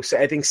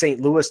 I think St.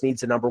 Louis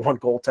needs a number one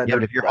goaltender. Yeah,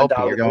 but if you're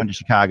Holtby, you're going to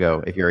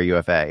Chicago. If you're a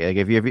UFA, like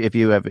if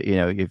you have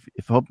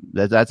if Hope,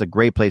 that's a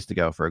great place to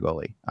go for a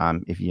goalie.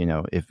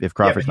 If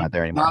Crawford's not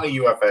there anymore, not a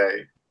UFA.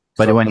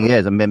 But when he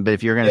is, but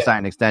if you're going to sign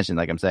an extension,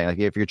 like I'm saying, like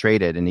if you're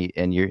traded and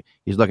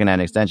he's looking at an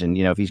extension,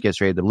 if he gets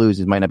traded to the Blues,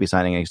 he might not be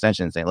signing an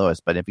extension in St. Louis.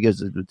 But if he goes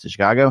to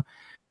Chicago,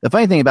 the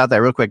funny thing about that,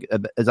 real quick,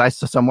 is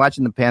so I'm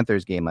watching the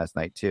Panthers game last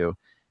night too,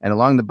 and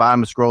along the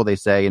bottom scroll they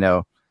say,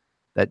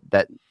 that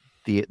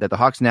the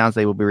Hawks announced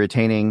they will be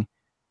retaining,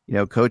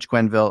 Coach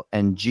Quenneville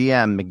and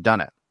GM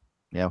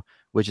McDonough,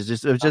 which is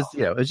just it's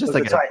just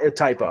like a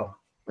typo.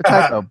 A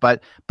typo,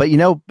 but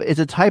it's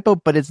a typo,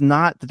 but it's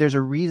not. There's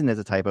a reason it's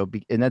a typo,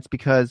 and that's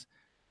because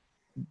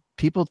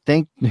people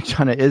think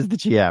McDonough is the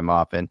GM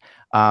often,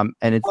 and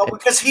it's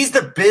because he's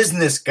the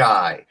business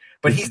guy,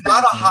 but he's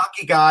not a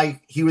hockey guy.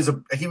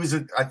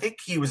 I think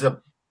he was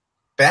a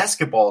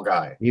basketball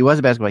guy. He was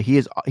a basketball. He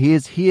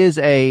is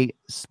a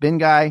spin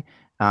guy.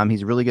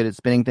 He's really good at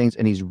spinning things,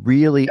 and he's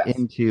really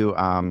into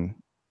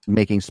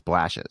making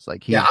splashes.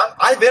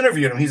 I've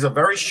interviewed him. He's a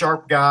very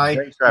sharp guy.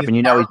 Very sharp, and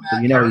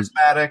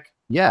charismatic.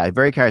 Yeah,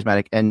 very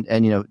charismatic, and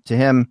to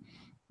him,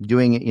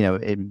 doing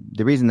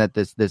the reason that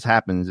this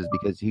happens is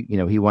because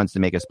he wants to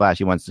make a splash.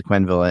 He wants to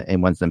Quenneville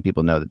and wants them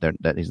people know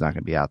that he's not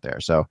going to be out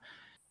there. So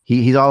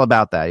he's all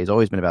about that. He's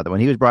always been about that. When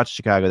he was brought to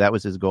Chicago, that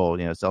was his goal.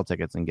 Sell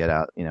tickets and get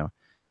out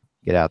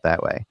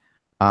that way.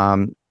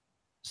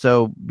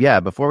 So yeah,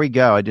 before we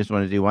go, I just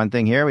want to do one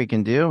thing here. We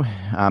can do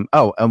and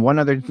one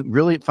other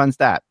really fun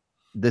stat.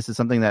 This is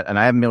something that, and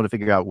I haven't been able to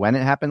figure out when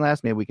it happened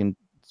last. Maybe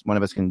one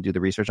of us can do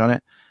the research on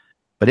it.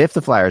 But if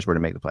the Flyers were to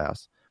make the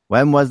playoffs,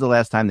 when was the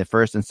last time the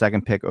first and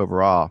second pick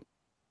overall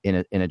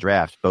in a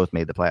draft both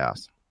made the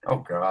playoffs? Oh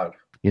God!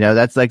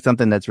 That's like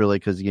something that's really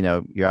because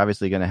you're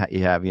obviously going to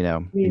have You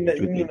mean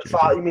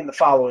the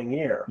following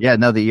year? Yeah,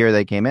 no, the year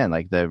they came in,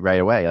 like the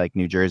right away, like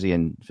New Jersey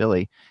and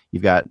Philly. You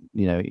got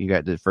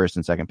the first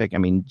and second pick.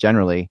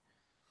 Generally,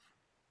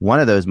 one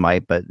of those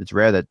might, but it's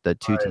rare that the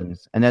two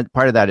teams. And then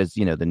part of that is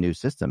the new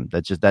system.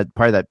 That's just that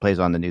part of that plays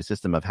on the new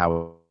system of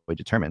how we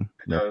determine.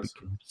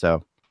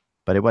 So.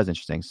 But it was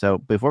interesting. So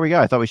before we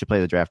go, I thought we should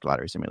play the draft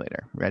lottery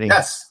simulator. Ready?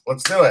 Yes,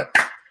 let's do it.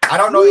 I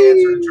don't know the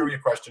answer to the trivia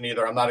question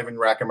either. I'm not even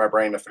racking my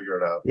brain to figure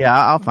it out. Yeah,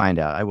 I'll find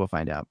out. I will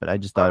find out. But I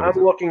just thought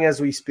I'm looking as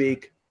we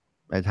speak.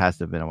 It has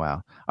to have been a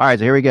while. All right,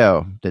 so here we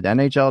go. The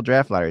NHL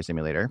draft lottery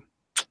simulator.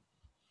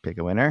 Pick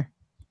a winner.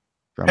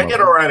 Pick it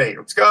already.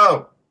 Let's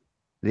go.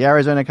 The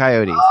Arizona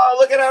Coyotes. Oh,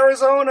 look at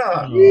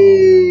Arizona.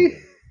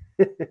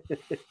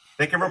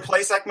 They can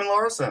replace Ekman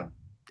Larson.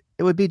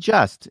 It would be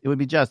just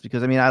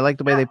because I like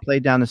the way they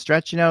played down the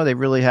stretch. They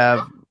really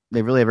have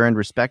they really have earned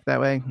respect that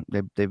way.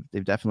 They've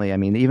definitely. I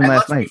mean, even and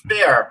last night. Let's be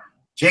fair.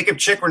 Jacob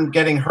Chikrin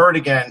getting hurt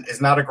again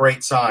is not a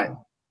great sign.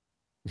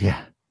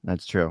 Yeah,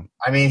 that's true.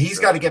 I mean, he's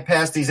got to get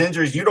past these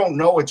injuries. You don't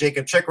know what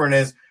Jacob Chikrin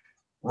is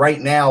right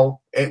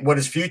now, what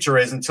his future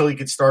is until he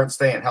could start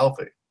staying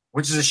healthy,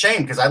 which is a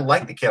shame because I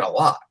like the kid a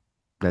lot.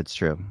 That's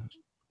true.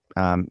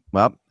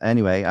 Well,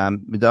 anyway,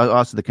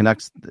 also the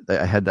Canucks.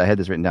 I had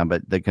this written down,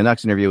 but the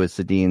Canucks interview with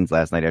Sedin's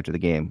last night after the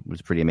game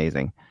was pretty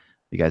amazing.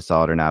 If you guys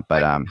saw it or not,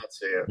 but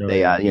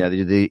they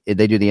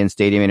they do the in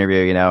stadium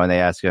interview, and they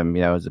ask him,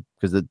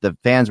 because the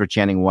fans were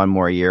chanting one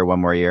more year,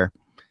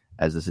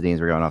 as the Sedins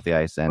were going off the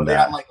ice. And were they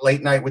on like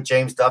late night with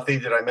James Duffy?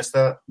 Did I miss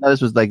that? No,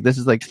 this is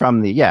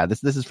from the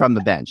this is from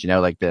the bench,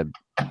 like the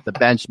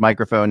bench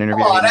microphone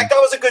interview. Oh, that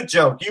was a good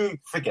joke. You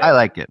forget. I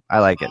like it.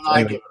 So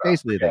anyway,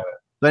 basically,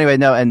 so anyway,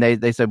 no, and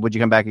they said, would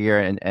you come back a year?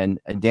 And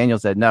Daniel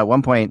said no. At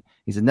one point,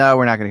 he said, no,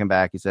 we're not going to come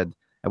back. He said,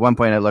 at one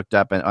point, I looked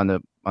up and on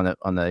the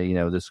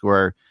the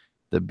score,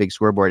 the big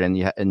scoreboard,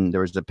 and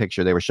there was a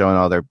picture they were showing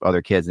all their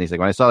other kids, and he's like,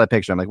 when I saw that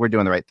picture, I'm like, we're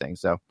doing the right thing.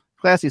 So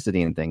classy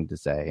Sedin thing to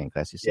say, and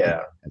classy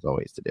Sedin as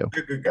always to do.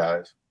 They're good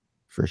guys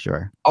for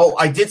sure. Oh,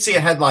 I did see a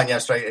headline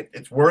yesterday.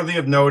 It's worthy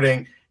of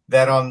noting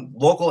that on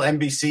local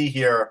NBC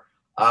here,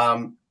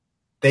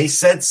 they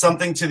said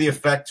something to the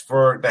effect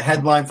for the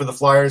headline for the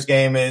Flyers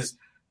game is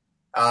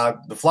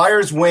the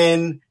Flyers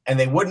win, and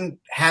they wouldn't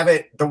have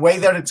it the way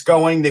that it's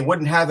going. They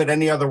wouldn't have it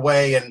any other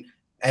way. And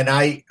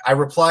I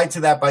replied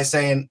to that by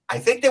saying, I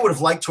think they would have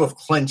liked to have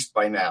clinched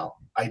by now.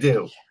 I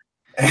do.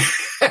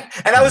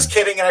 And I was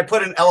kidding, and I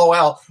put an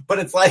LOL, but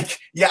it's like,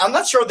 I'm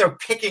not sure they're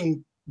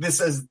picking this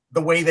as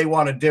the way they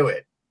want to do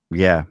it.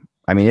 Yeah.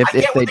 I mean,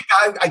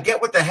 I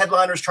get what the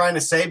headliner's trying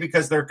to say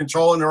because they're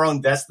controlling their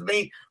own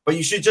destiny, but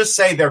you should just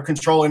say they're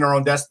controlling their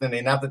own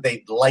destiny, not that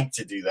they'd like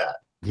to do that.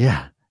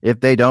 Yeah. If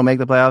they don't make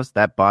the playoffs,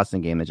 that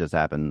Boston game that just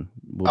happened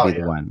will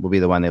be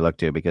the one they look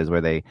to, because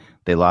where they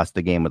lost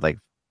the game with like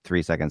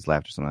 3 seconds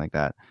left or something like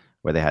that,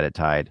 where they had it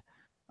tied.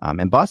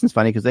 And Boston's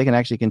funny because they can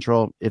actually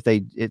control if they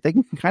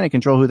can kind of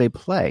control who they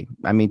play.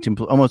 I mean,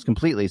 almost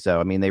completely so.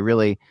 I mean, they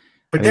really.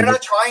 But they're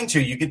not trying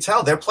to. You can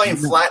tell they're playing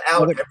flat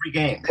out every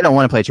game. They don't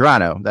want to play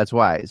Toronto. That's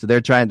why. So they're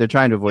trying to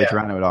avoid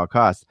Toronto at all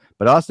costs.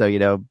 But also,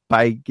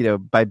 by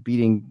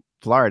beating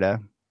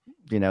Florida,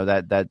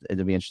 that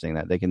it'll be interesting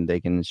that they can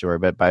ensure.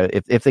 But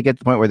if they get to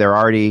the point where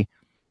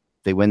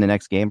they win the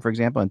next game, for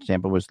example, and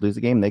Tampa was to lose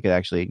the game, they could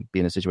actually be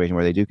in a situation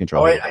where they do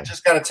control. Oh, wait, I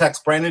just got a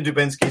text. Brandon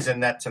Dubinsky's in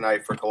net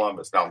tonight for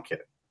Columbus. No, I'm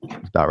kidding.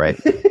 About right.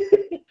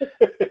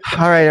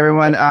 All right,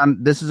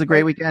 everyone. This is a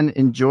great weekend.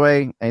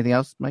 Enjoy. Anything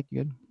else, Mike?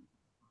 You good?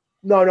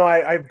 No.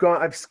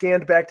 I've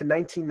scanned back to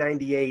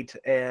 1998,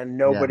 and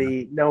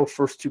no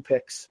first two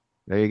picks.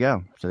 There you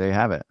go. So there you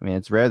have it. I mean,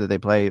 it's rare that they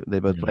both play in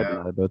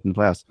the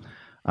playoffs.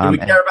 Do we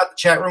care about the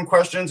chat room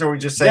questions, or we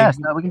just say? Yes,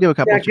 no, we can do a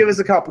couple. Yeah, give us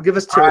a couple. Give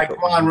us two. All right, come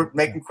on,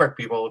 make them quick,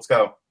 people. Let's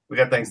go. We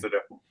got things to do.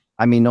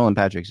 I mean, Nolan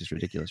Patrick's just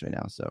ridiculous right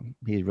now, so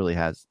he really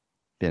has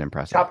been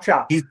impressive.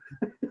 Chop.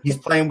 He's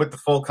playing with the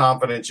full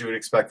confidence you would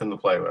expect him to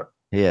play with.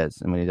 He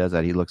is, and when he does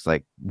that, he looks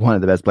like one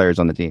of the best players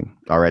on the team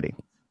already.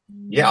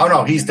 Yeah,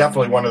 no, he's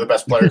definitely one of the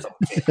best players on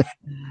the team.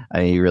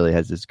 I mean, he really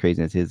has this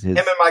craziness. Him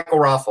and Michael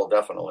Raffle,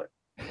 definitely.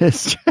 Hey,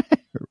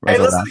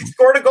 listen, he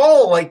scored a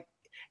goal. Like,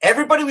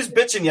 everybody was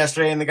bitching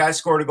yesterday, and the guy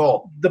scored a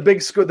goal. The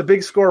big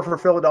score for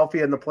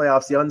Philadelphia in the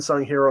playoffs. The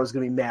unsung hero is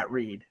going to be Matt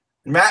Reed.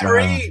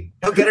 Reed,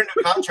 he'll get a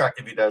new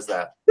contract if he does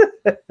that.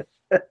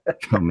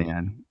 Oh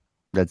man,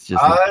 that's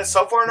just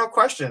so far no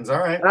questions. All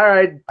right,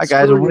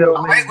 guys. Wait,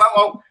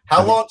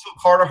 how long until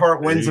Carter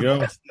Hart wins a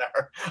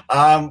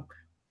Vezina?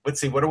 Let's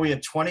see. What are we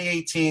in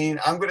 2018?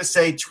 I'm going to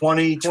say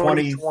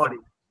 2020.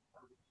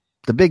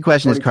 The big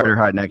question is Carter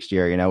Hart next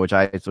year, which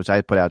I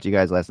put out to you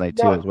guys last night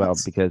too, as well,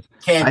 because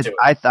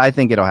I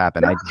think it'll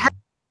happen.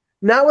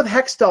 Not with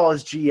Hextall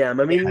as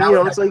GM. I mean,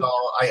 it's like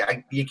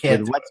you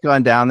can't. What's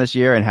going down this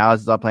year and how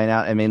is it all playing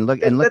out? I mean,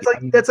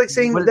 that's like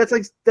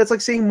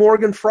saying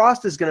Morgan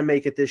Frost is going to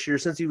make it this year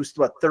since he was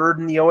third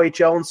in the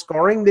OHL in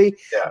scoring. They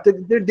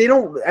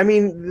don't. I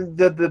mean,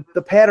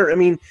 the pattern. I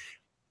mean,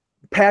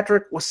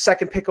 Patrick was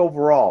second pick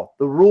overall.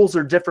 The rules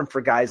are different for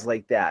guys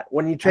like that.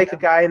 When you take a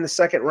guy in the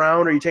second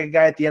round or you take a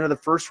guy at the end of the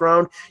first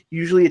round,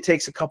 usually it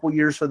takes a couple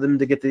years for them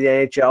to get to the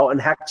NHL.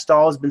 And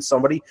Hextall has been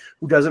somebody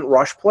who doesn't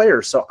rush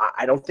players. So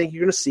I don't think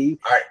you're going to see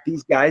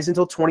these guys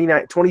until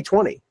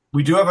 2020.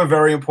 We do have a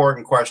very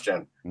important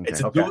question. Okay.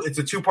 It's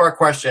a two-part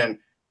question.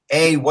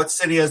 A, what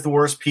city has the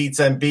worst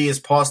pizza? And B, is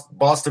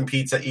Boston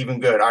pizza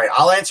even good? All right,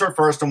 I'll answer it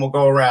first and we'll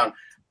go around.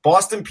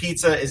 Boston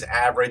pizza is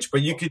average,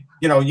 but you could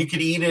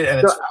eat it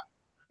and it's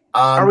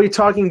are we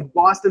talking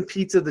Boston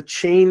Pizza, the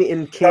chain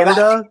in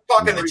Canada?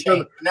 Talking the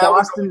chain.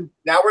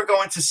 Now we're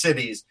going to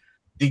cities.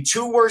 The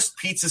two worst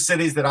pizza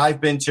cities that I've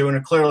been to,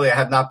 and clearly I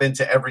have not been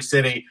to every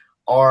city,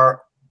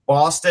 are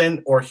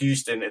Boston or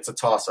Houston. It's a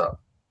toss-up.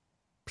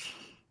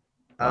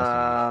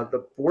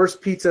 The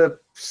worst pizza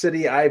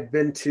city I've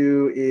been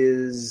to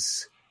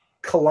is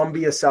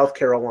Columbia, South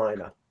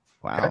Carolina.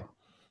 Wow.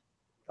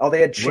 Oh, they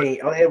had chain.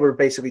 Oh, they were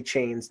basically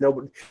chains.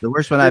 No, the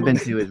worst one I've been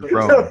to is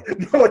Rome.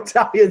 No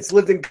Italians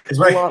lived in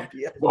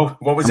Colombia.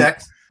 What was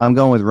X? I'm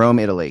going with Rome,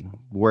 Italy.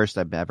 Worst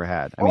I've ever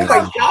had. I mean,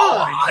 my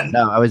God!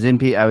 No, I was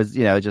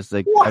just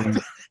like,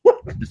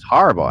 it's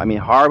horrible. I mean,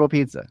 horrible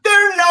pizza.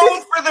 They're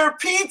known for their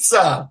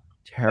pizza.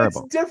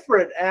 Terrible. It's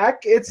different,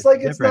 Ack. It's like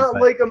it's not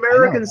like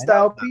American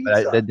style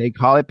pizza. But they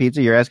call it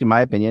pizza. You're asking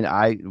my opinion.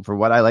 For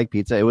what I like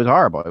pizza, it was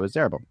horrible. It was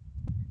terrible.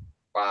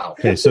 Wow.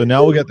 Okay, so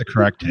now we'll get the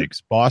correct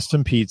takes.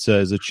 Boston Pizza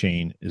as a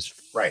chain is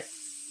right.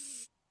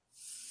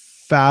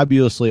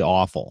 Fabulously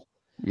awful.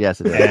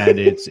 Yes, it is. And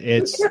it's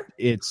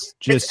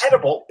just it's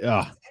edible.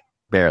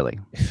 Barely.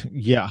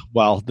 Yeah.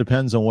 Well,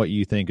 depends on what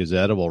you think is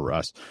edible,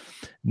 Russ.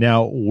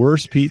 Now,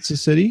 worst pizza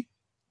city,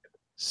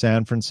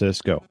 San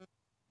Francisco.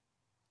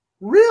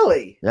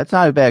 Really? That's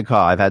not a bad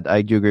call.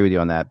 I do agree with you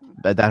on that.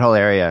 But that whole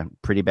area,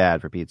 pretty bad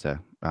for pizza.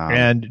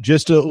 And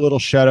just a little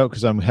shout out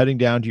because I'm heading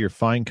down to your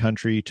fine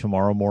country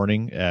tomorrow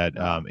morning at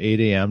 8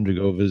 a.m. to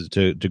go visit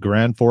to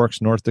Grand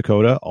Forks, North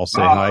Dakota. I'll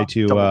say hi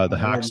to the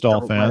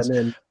Hackstall fans.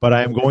 But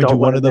I am going to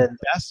one of the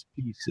best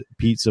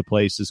pizza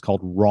places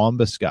called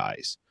Rhombus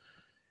Guys.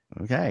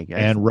 Okay. Guys.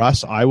 And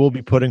Russ, I will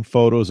be putting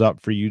photos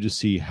up for you to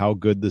see how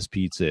good this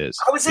pizza is.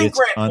 I was in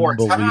Grand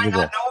Forks. How did I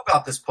not know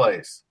about this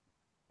place?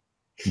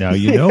 Now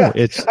you know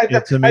it's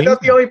amazing. I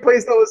thought the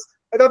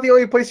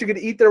only place you could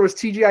eat there was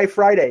TGI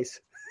Fridays.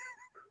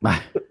 My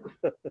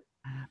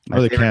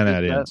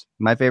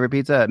favorite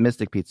pizza,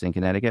 Mystic Pizza in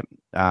Connecticut.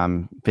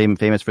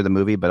 Famous for the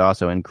movie, but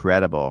also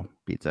incredible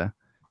pizza.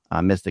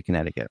 Mystic,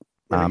 Connecticut.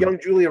 Young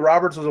Julia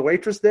Roberts was a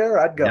waitress there.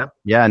 I'd go.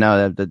 Yeah,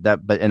 no,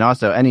 but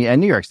also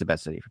New York's the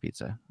best city for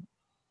pizza.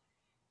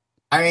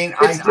 I mean,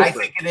 I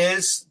think it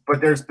is,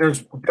 but there's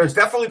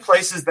definitely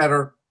places that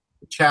are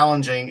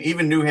challenging.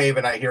 Even New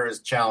Haven, I hear, is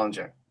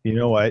challenging. You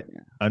know what?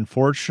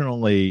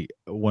 Unfortunately,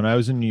 when I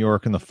was in New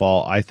York in the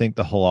fall, I think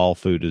the halal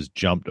food has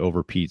jumped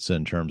over pizza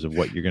in terms of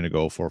what you're going to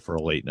go for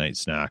a late night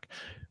snack.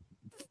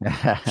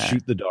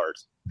 Shoot the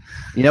darts.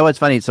 You know what's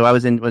funny? So when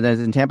I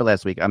was in Tampa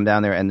last week, I'm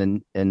down there, and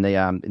then in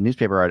the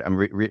newspaper, I'm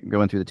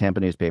going through the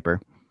Tampa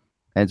newspaper,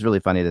 and it's really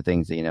funny the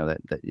things that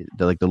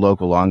the like the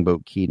local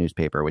Longboat Key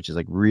newspaper, which is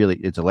like really,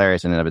 it's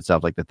hilarious in and of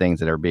itself, like the things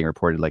that are being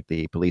reported, like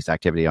the police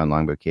activity on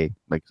Longboat Key,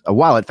 like a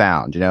wallet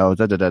found,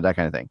 that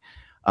kind of thing.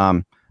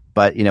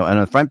 But on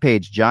the front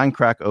page, John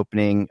Kruk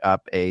opening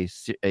up a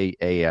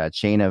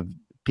chain of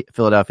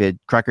Philadelphia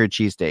Crucker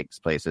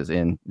cheesesteaks places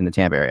in the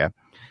Tampa area,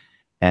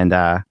 and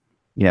so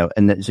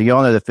you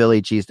all know the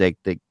Philly cheesesteak,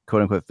 the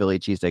quote unquote Philly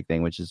cheesesteak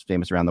thing, which is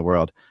famous around the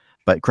world.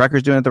 But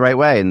Crucker's doing it the right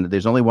way, and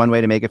there's only one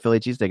way to make a Philly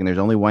cheesesteak, and there's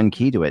only one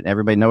key to it.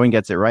 And no one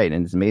gets it right,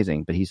 and it's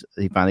amazing. But he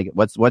finally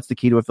what's the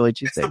key to a Philly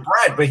cheesesteak? It's the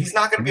bread, but he's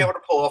not going to be able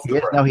to pull off the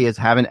bread. No, he is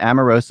having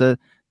Amorosa.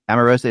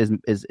 Amorosa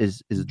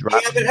is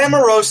dropped. Yeah, but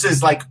Amorosa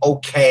is like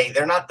okay.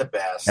 They're not the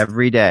best.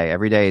 Every day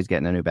he's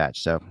getting a new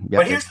batch. So,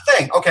 but here's the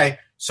thing. Okay,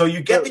 so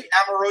you get the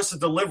Amorosa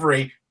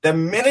delivery. The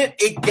minute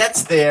it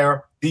gets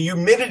there, the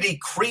humidity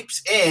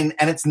creeps in,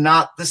 and it's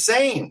not the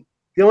same.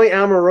 The only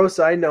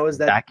Amorosa I know is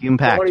that vacuum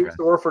packed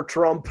store for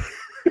Trump.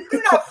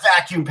 They're not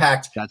vacuum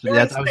packed. I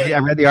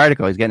read the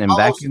article. He's getting them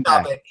vacuum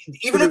packed.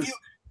 Even if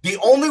the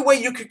only way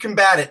you could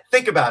combat it,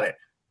 think about it.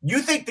 You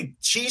think the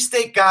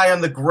cheesesteak guy on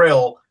the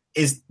grill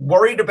is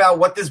worried about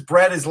what this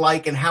bread is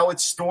like and how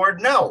it's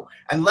stored? No.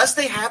 Unless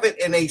they have it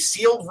in a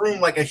sealed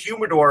room like a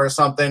humidor or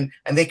something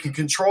and they can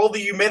control the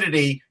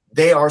humidity,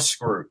 they are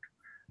screwed.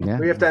 Yeah.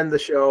 We have to end the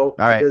show.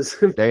 All right.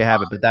 There you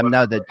have it. But end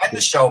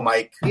the show,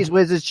 Mike. Cheese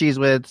whiz is cheese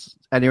whiz.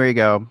 Anywhere you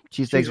go.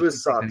 Cheese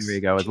whiz sucks. Anywhere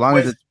you go. As long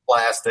as it's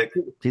plastic.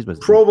 Cheese whiz.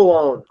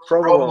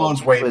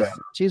 Provolone's way better.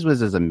 Cheese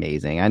whiz is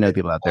amazing. I know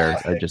people out there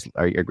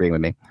are agreeing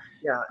with me.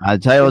 Yeah. The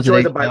title of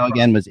today's show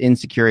again was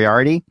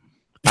Insecuriority.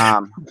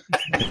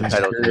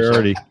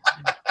 Insecuriority.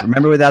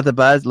 Remember without the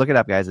buzz? Look it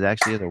up, guys. It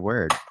actually is a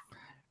word.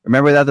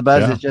 Remember without the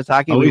buzz, it's just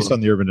hockey. At least on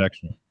the Urban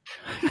Dictionary.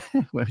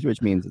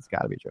 Which means it's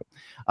got to be true.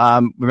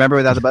 Remember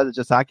without the buzz, it's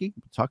just hockey.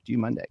 Talk to you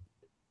Monday.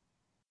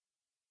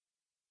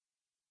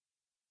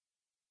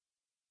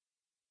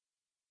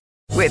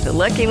 With the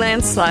Lucky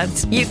Land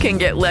Slots, you can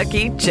get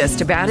lucky just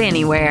about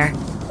anywhere.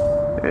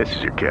 This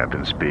is your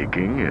captain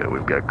speaking.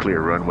 We've got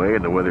clear runway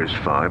and the weather's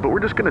fine, but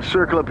we're just going to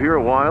circle up here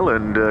a while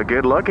and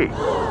get lucky.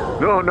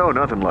 No,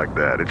 nothing like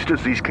that. It's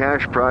just these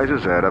cash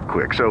prizes add up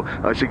quick. So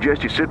I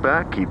suggest you sit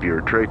back, keep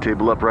your tray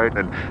table upright,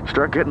 and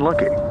start getting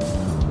lucky.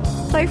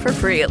 Play for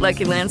free at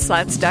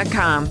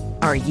LuckyLandSlots.com.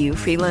 Are you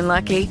feeling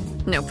lucky?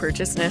 No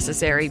purchase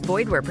necessary.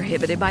 Void where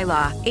prohibited by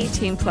law.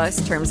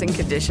 18+ terms and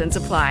conditions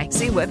apply.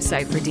 See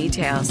website for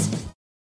details.